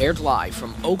Raw aired live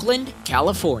from Oakland,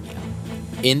 California.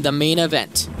 In the main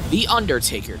event, The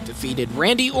Undertaker defeated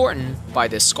Randy Orton by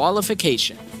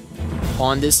disqualification.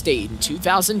 On this date in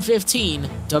 2015,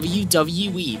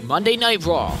 WWE Monday Night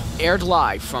Raw aired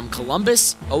live from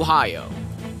Columbus, Ohio.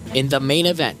 In the main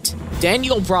event,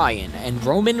 Daniel Bryan and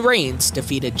Roman Reigns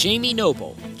defeated Jamie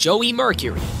Noble, Joey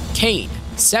Mercury, Kane,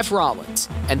 Seth Rollins,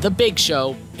 and The Big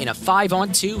Show in a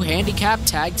 5-on-2 handicap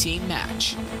tag team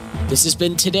match. This has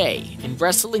been Today in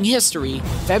Wrestling History,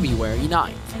 February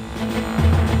 9th.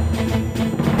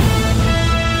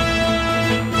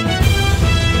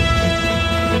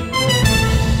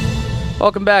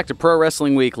 Welcome back to Pro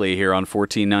Wrestling Weekly here on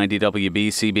 1490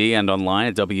 WBCB and online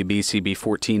at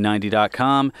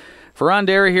WBCB1490.com. Fearon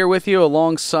Dara here with you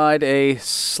alongside a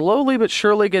slowly but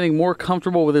surely getting more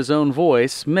comfortable with his own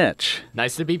voice, Mitch.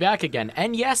 Nice to be back again.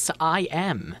 And yes, I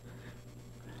am.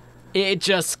 It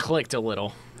just clicked a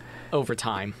little over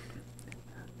time.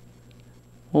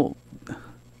 Well,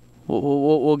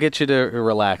 we'll get you to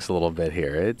relax a little bit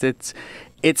here.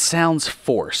 It sounds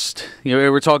forced. You know, we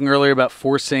were talking earlier about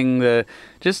forcing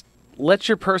just let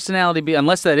your personality be,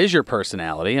 unless that is your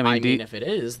personality. I mean, if it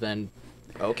is, then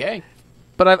okay.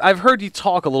 But I've heard you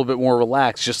talk a little bit more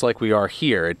relaxed, just like we are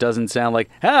here. It doesn't sound like,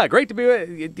 great to be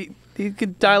with you.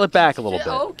 Can dial it back a little bit.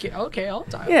 Okay, I'll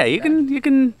dial Yeah, it back. you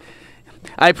can.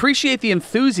 I appreciate the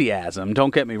enthusiasm.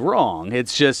 Don't get me wrong.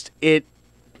 It's just it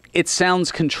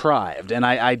sounds contrived, and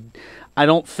I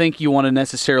don't think you want to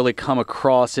necessarily come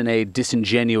across in a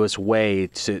disingenuous way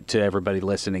to everybody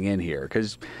listening in here,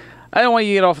 because I don't want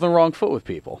you to get off on the wrong foot with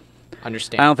people.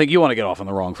 Understand. I don't think you want to get off on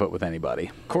the wrong foot with anybody.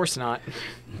 Of course not.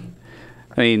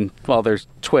 I mean, well, there's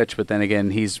Twitch, but then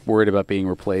again, he's worried about being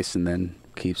replaced and then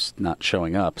keeps not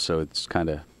showing up, so it's kind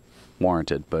of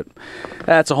warranted. But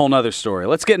that's a whole nother story.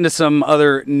 Let's get into some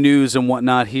other news and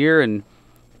whatnot here. And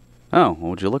oh,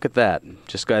 would you look at that?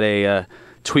 Just got a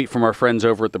tweet from our friends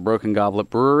over at the Broken Goblet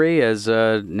Brewery as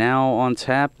now on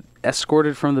tap,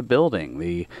 escorted from the building,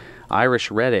 the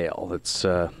Irish Red Ale. It's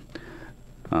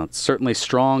certainly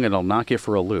strong, and it'll knock you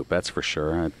for a loop, that's for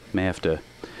sure. I may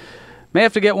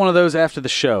have to get one of those after the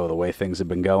show, the way things have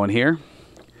been going here.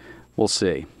 We'll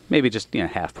see. Maybe just,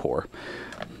 half pour.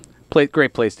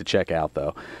 Great place to check out,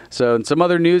 though. So, in some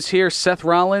other news here, Seth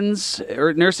Rollins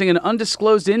nursing an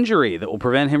undisclosed injury that will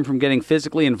prevent him from getting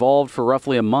physically involved for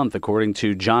roughly a month, according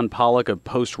to John Pollock of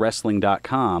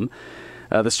PostWrestling.com.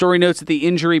 The story notes that the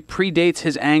injury predates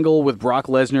his angle with Brock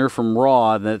Lesnar from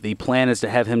Raw, and that the plan is to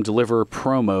have him deliver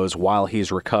promos while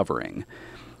he's recovering,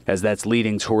 as that's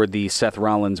leading toward the Seth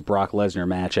Rollins-Brock Lesnar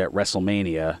match at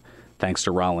WrestleMania, thanks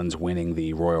to Rollins winning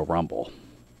the Royal Rumble.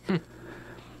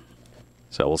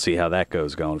 So we'll see how that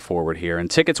goes going forward here.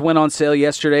 And tickets went on sale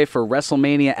yesterday for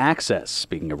WrestleMania Access.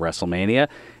 Speaking of WrestleMania,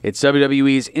 it's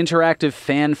WWE's Interactive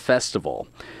Fan Festival.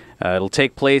 It'll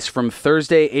take place from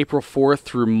Thursday, April 4th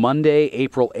through Monday,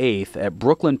 April 8th at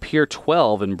Brooklyn Pier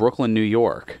 12 in Brooklyn, New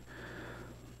York.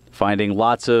 Finding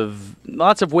lots of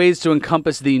ways to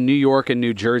encompass the New York and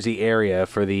New Jersey area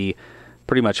for the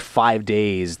pretty much 5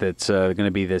 days that's going to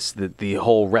be the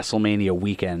whole WrestleMania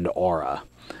weekend aura.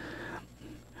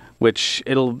 Which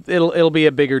it'll be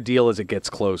a bigger deal as it gets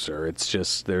closer. It's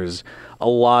just there's a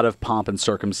lot of pomp and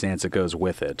circumstance that goes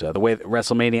with it. The way that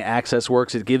WrestleMania Access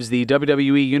works, it gives the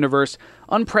WWE Universe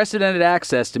unprecedented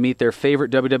access to meet their favorite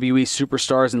WWE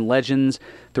superstars and legends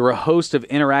through a host of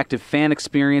interactive fan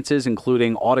experiences,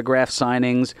 including autograph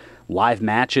signings, live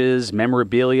matches,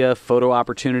 memorabilia, photo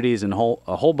opportunities, and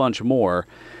a whole bunch more.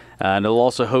 And it'll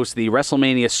also host the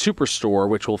WrestleMania Superstore,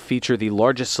 which will feature the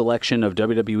largest selection of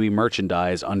WWE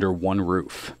merchandise under one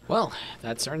roof. Well,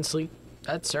 that certainly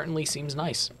seems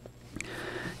nice.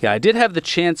 Yeah, I did have the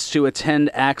chance to attend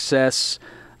Access.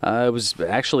 It was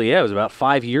about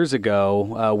 5 years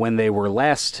ago when they were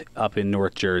last up in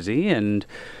North Jersey, and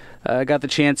I got the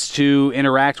chance to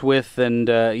interact with and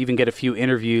even get a few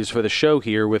interviews for the show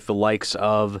here with the likes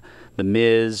of The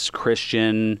Miz,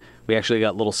 Christian. We actually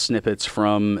got little snippets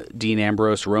from Dean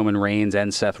Ambrose, Roman Reigns,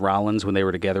 and Seth Rollins when they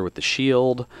were together with The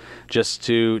Shield, just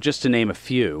to name a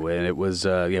few. And it was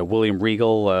William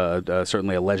Regal,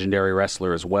 certainly a legendary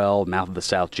wrestler as well. Mouth of the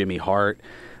South, Jimmy Hart,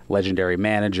 legendary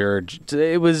manager.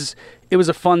 It was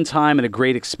a fun time and a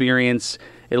great experience.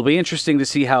 It'll be interesting to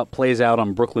see how it plays out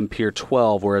on Brooklyn Pier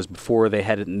 12, whereas before they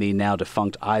had it in the now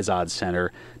defunct Izod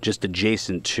Center, just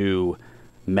adjacent to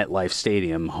MetLife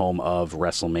Stadium, home of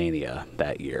WrestleMania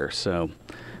that year. So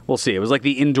we'll see. It was like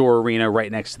the indoor arena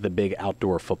right next to the big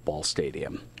outdoor football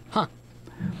stadium. Huh.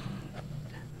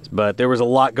 But there was a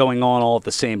lot going on all at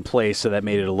the same place, so that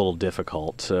made it a little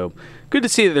difficult. So good to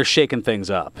see that they're shaking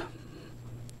things up.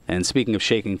 And speaking of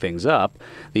shaking things up,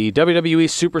 the WWE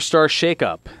Superstar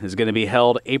Shakeup is going to be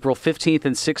held April 15th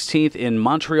and 16th in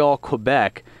Montreal,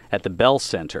 Quebec at the Bell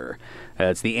Center.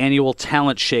 It's the annual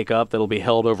talent shakeup that'll be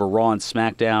held over Raw and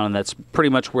SmackDown, and that's pretty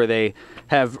much where they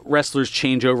have wrestlers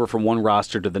change over from one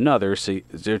roster to the other.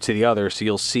 So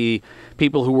you'll see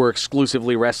people who were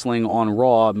exclusively wrestling on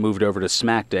Raw moved over to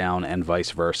SmackDown and vice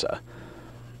versa.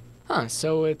 Huh,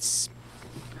 so it's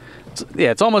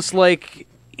almost like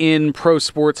in pro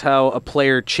sports how a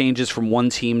player changes from one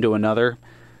team to another.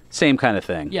 Same kind of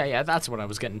thing. Yeah, that's what I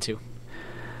was getting to.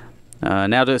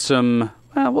 Now to some...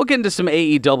 we'll get into some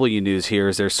AEW news here,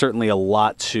 as there's certainly a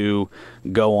lot to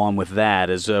go on with that.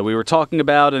 As we were talking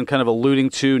about and kind of alluding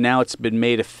to, now it's been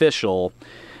made official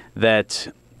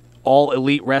that All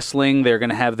Elite Wrestling, they're going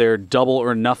to have their Double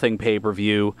or Nothing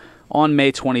pay-per-view on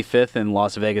May 25th in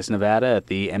Las Vegas, Nevada at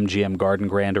the MGM Garden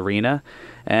Grand Arena.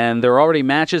 And there are already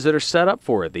matches that are set up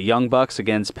for it. The Young Bucks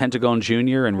against Pentagon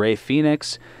Jr. and Rey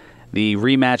Fenix. The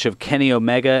rematch of Kenny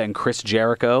Omega and Chris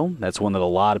Jericho. That's one that a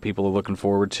lot of people are looking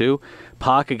forward to.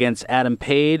 Pac against Adam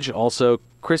Page. Also,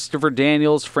 Christopher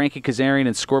Daniels, Frankie Kazarian,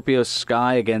 and Scorpio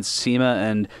Sky against CIMA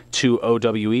and two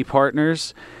OWE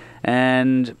partners.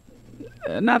 And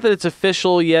not that it's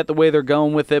official yet the way they're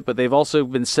going with it, but they've also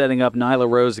been setting up Nyla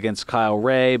Rose against Kyle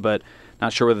Ray, but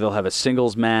not sure whether they'll have a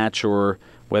singles match or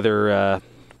whether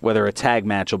a tag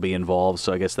match will be involved,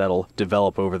 so I guess that'll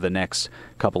develop over the next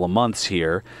couple of months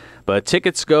here. But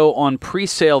tickets go on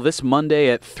pre-sale this Monday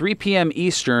at 3 p.m.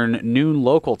 Eastern, noon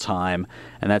local time,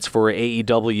 and that's for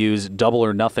AEW's Double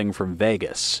or Nothing from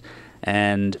Vegas.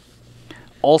 And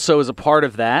also as a part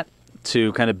of that,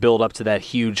 to kind of build up to that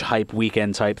huge hype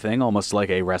weekend type thing, almost like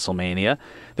a WrestleMania,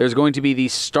 there's going to be the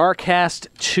StarCast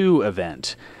 2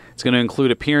 event. It's going to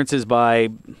include appearances by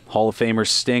Hall of Famers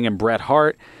Sting and Bret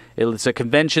Hart. It's a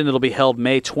convention that'll be held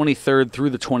May 23rd through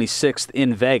the 26th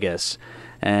in Vegas.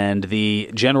 And the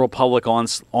general public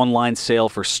online sale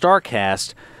for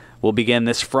StarCast will begin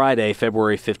this Friday,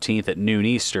 February 15th at noon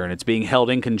Eastern. It's being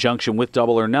held in conjunction with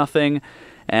Double or Nothing.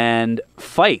 And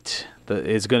Fight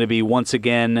is going to be once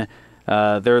again,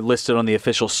 they're listed on the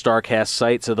official StarCast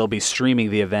site, so they'll be streaming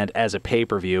the event as a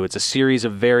pay-per-view. It's a series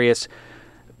of various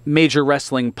major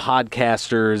wrestling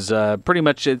podcasters. Pretty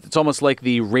much, it's almost like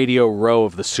the Radio Row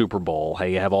of the Super Bowl. How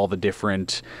you have all the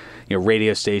different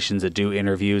radio stations that do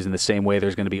interviews. In the same way,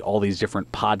 there's going to be all these different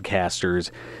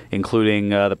podcasters, including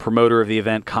the promoter of the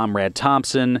event, Comrade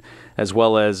Thompson, as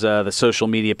well as the social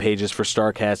media pages for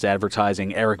StarCast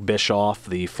advertising, Eric Bischoff,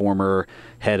 the former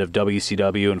head of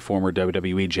WCW and former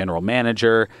WWE general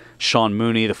manager, Sean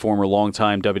Mooney, the former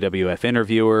longtime WWF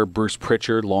interviewer, Bruce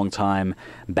Pritchard, longtime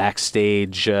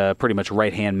backstage, pretty much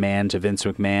right-hand man to Vince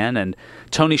McMahon, and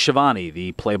Tony Schiavone,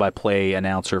 the play-by-play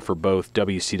announcer for both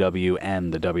WCW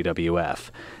and the WWF.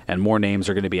 And more names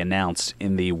are going to be announced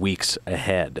in the weeks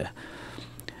ahead.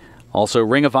 Also,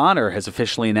 Ring of Honor has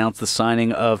officially announced the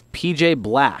signing of PJ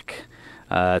Black.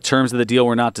 Terms of the deal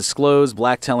were not disclosed.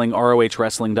 Black telling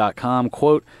ROHWrestling.com,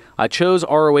 quote, "I chose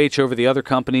ROH over the other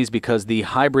companies because the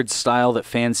hybrid style that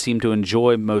fans seem to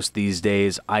enjoy most these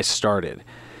days, I started.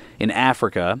 In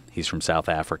Africa," he's from South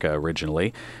Africa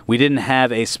originally, "we didn't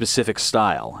have a specific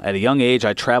style. At a young age,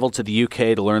 I traveled to the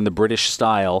UK to learn the British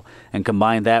style and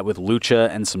combined that with lucha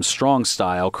and some strong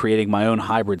style, creating my own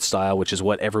hybrid style, which is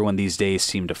what everyone these days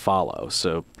seem to follow."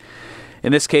 So,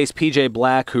 in this case, PJ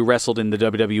Black, who wrestled in the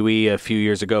WWE a few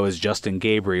years ago as Justin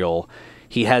Gabriel,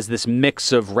 he has this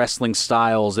mix of wrestling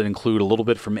styles that include a little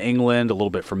bit from England, a little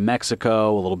bit from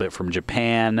Mexico, a little bit from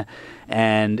Japan,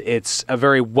 and it's a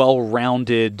very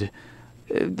well-rounded.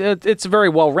 It's very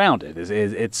well-rounded.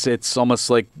 It's almost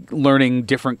like learning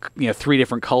different, 3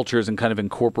 different cultures and kind of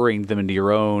incorporating them into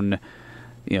your own,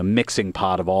 mixing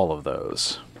pot of all of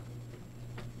those.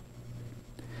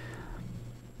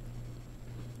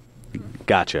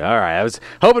 Gotcha. All right. I was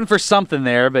hoping for something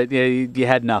there, but you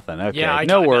had nothing. Okay. Yeah,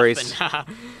 no worries.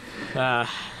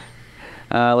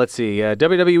 Let's see.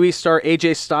 WWE star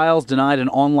AJ Styles denied an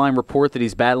online report that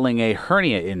he's battling a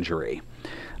hernia injury.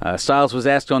 Styles was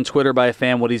asked on Twitter by a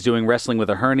fan what he's doing wrestling with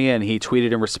a hernia, and he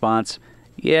tweeted in response,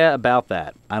 "Yeah, about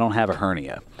that. I don't have a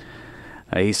hernia."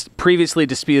 He's previously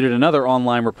disputed another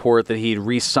online report that he'd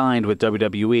re-signed with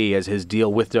WWE as his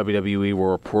deal with WWE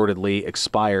will reportedly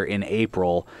expire in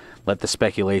April. Let the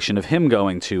speculation of him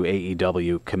going to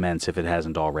AEW commence if it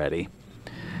hasn't already.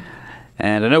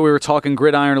 And I know we were talking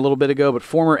Gridiron a little bit ago, but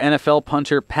former NFL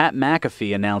punter Pat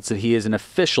McAfee announced that he is an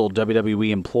official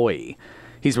WWE employee.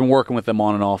 He's been working with them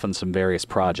on and off on some various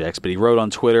projects, but he wrote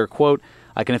on Twitter, quote,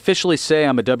 "I can officially say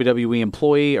I'm a WWE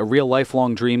employee, a real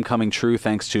lifelong dream coming true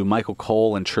thanks to Michael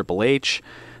Cole and Triple H.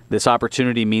 This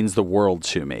opportunity means the world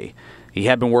to me." He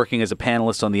had been working as a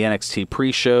panelist on the NXT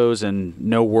pre-shows, and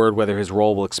no word whether his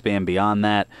role will expand beyond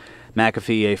that.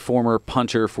 McAfee, a former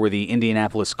punter for the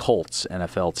Indianapolis Colts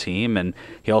NFL team, and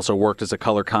he also worked as a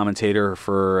color commentator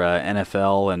for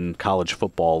NFL and college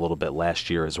football a little bit last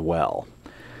year as well.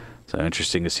 So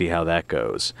interesting to see how that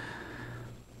goes.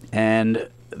 And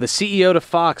the CEO to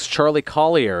Fox, Charlie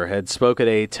Collier, had spoke at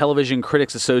a Television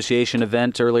Critics Association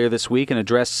event earlier this week and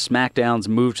addressed SmackDown's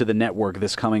move to the network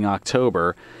this coming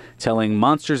October, telling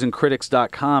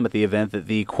MonstersandCritics.com at the event that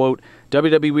the, quote,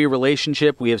 "WWE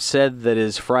relationship we have said that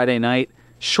is Friday night,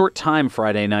 short time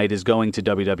Friday night is going to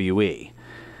WWE."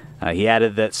 He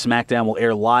added that SmackDown will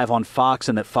air live on Fox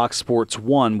and that Fox Sports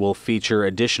 1 will feature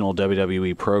additional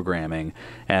WWE programming.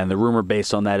 And the rumor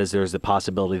based on that is there's the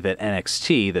possibility that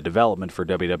NXT, the development for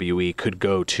WWE, could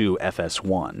go to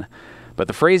FS1. But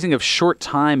the phrasing of short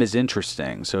time is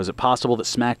interesting. So is it possible that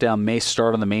SmackDown may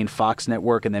start on the main Fox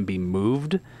network and then be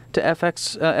moved to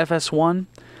FS1?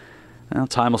 Well,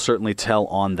 time will certainly tell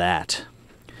on that.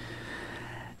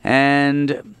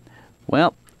 And,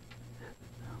 well,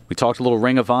 we talked a little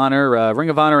Ring of Honor. Ring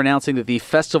of Honor announcing that the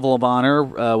Festival of Honor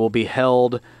will be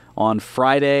held on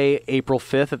Friday, April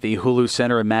 5th at the Hulu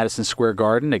Center in Madison Square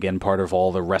Garden, again part of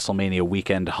all the WrestleMania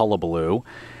weekend hullabaloo.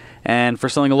 And for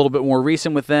something a little bit more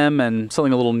recent with them and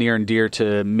something a little near and dear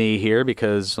to me here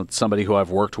because it's somebody who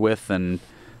I've worked with and,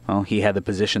 well, he had the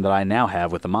position that I now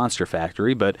have with the Monster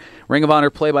Factory. But Ring of Honor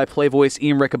play-by-play voice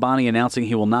Ian Riccaboni announcing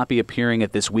he will not be appearing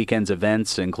at this weekend's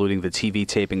events, including the TV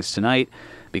tapings tonight,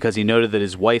 because he noted that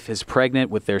his wife is pregnant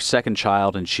with their second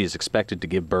child and she is expected to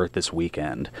give birth this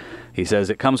weekend. He says,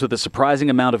 "It comes with a surprising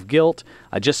amount of guilt.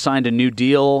 I just signed a new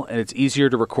deal, and it's easier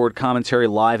to record commentary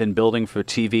live in building for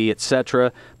TV,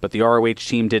 etc., but the ROH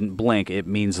team didn't blink. It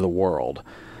means the world."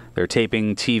 They're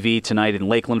taping TV tonight in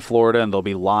Lakeland, Florida, and they'll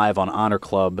be live on Honor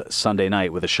Club Sunday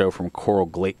night with a show from Coral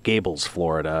Gables,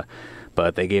 Florida.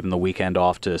 But they gave him the weekend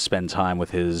off to spend time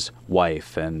with his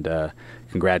wife, and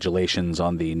congratulations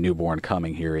on the newborn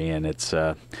coming here, Ian. It's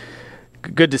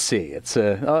good to see. It's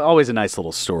always a nice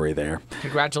little story there.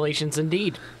 Congratulations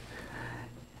indeed.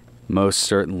 Most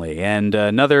certainly. And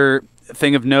another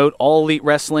thing of note, All Elite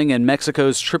Wrestling and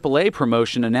Mexico's AAA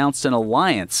promotion announced an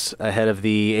alliance ahead of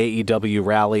the AEW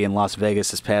rally in Las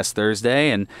Vegas this past Thursday.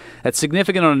 And that's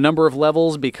significant on a number of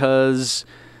levels because,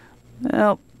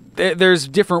 well, there's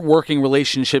different working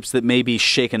relationships that may be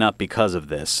shaken up because of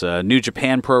this. New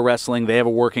Japan Pro Wrestling, they have a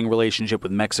working relationship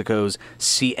with Mexico's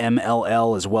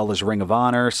CMLL as well as Ring of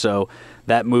Honor, so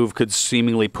that move could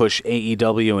seemingly push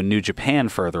AEW and New Japan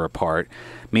further apart.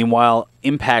 Meanwhile,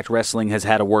 Impact Wrestling has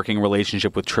had a working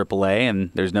relationship with AAA,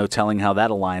 and there's no telling how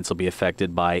that alliance will be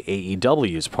affected by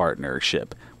AEW's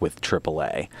partnership with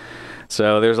AAA.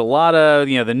 So there's a lot of,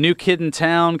 the new kid in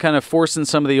town kind of forcing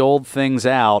some of the old things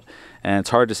out, and it's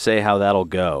hard to say how that'll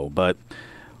go. But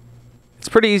it's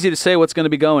pretty easy to say what's going to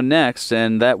be going next,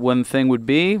 and that one thing would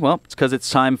be, well, it's because it's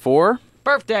time for...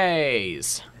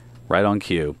 birthdays! Right on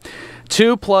cue.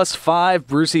 2 + 5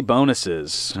 Brucey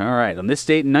bonuses. All right, on this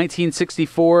date in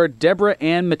 1964, Deborah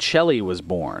Ann Michelli was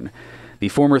born. The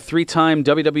former 3-time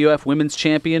WWF Women's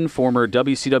Champion, former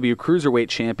WCW Cruiserweight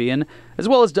Champion, as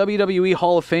well as WWE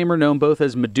Hall of Famer known both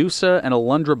as Medusa and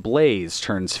Alundra Blaze,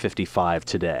 turns 55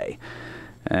 today.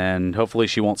 And hopefully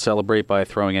she won't celebrate by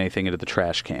throwing anything into the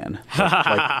trash can. You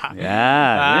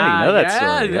know that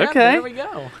story. Yeah, Okay. There we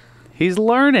go. He's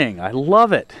learning. I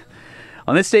love it.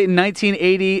 On this date in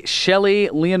 1980, Shelly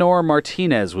Leonore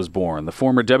Martinez was born. The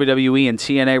former WWE and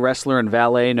TNA wrestler and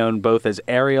valet known both as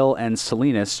Ariel and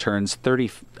Salinas turns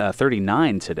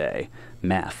 39 today.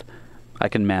 Math. I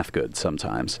can math good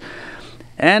sometimes.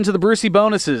 And to the Brucey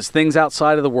bonuses, things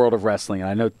outside of the world of wrestling. And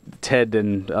I know Ted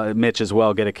and Mitch as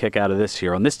well get a kick out of this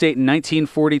here. On this date in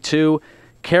 1942,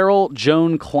 Carol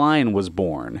Joan Klein was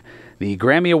born. The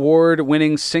Grammy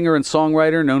Award-winning singer and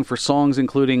songwriter known for songs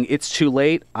including It's Too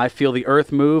Late, I Feel the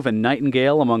Earth Move, and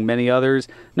Nightingale, among many others,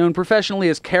 known professionally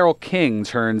as Carole King,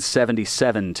 turns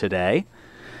 77 today.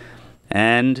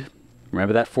 And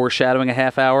remember that foreshadowing a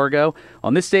half hour ago?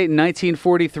 On this date in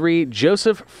 1943,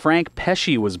 Joseph Frank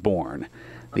Pesci was born.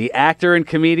 The actor and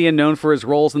comedian known for his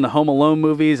roles in the Home Alone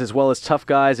movies as well as tough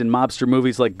guys in mobster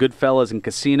movies like Goodfellas and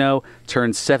Casino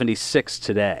turns 76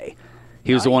 today.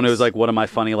 He was the one who was like, "What am I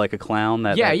funny like a clown?"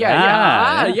 Yeah,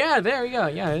 there you go.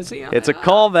 Yeah, it's a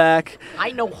callback. I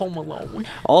know Home Alone.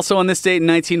 Also on this date in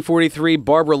 1943,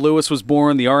 Barbara Lewis was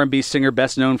born, the R&B singer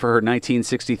best known for her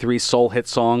 1963 soul hit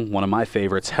song, one of my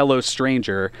favorites, Hello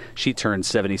Stranger. She turned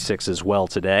 76 as well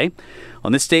today.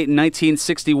 On this date in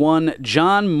 1961,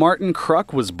 John Martin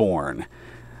Kruk was born.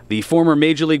 The former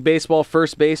Major League Baseball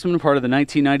first baseman, part of the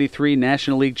 1993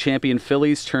 National League champion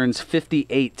Phillies, turns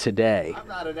 58 today. I'm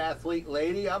not an athlete,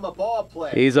 lady. I'm a ball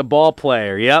player. He's a ball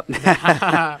player, yep.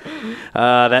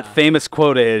 That famous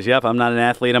quote is, yep, I'm not an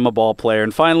athlete, I'm a ball player.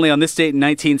 And finally, on this date in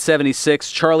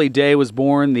 1976, Charlie Day was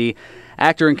born, the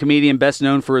actor and comedian best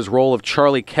known for his role of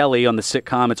Charlie Kelly on the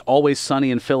sitcom It's Always Sunny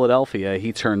in Philadelphia.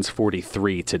 He turns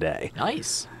 43 today.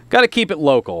 Nice. Got to keep it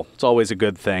local. It's always a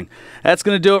good thing. That's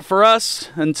going to do it for us.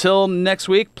 Until next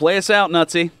week, play us out,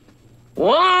 Nutsy.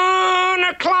 1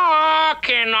 o'clock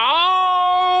and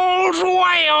all's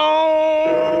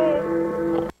well.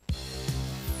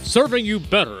 Serving you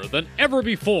better than ever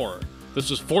before.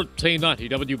 This is 1490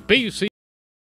 WBC.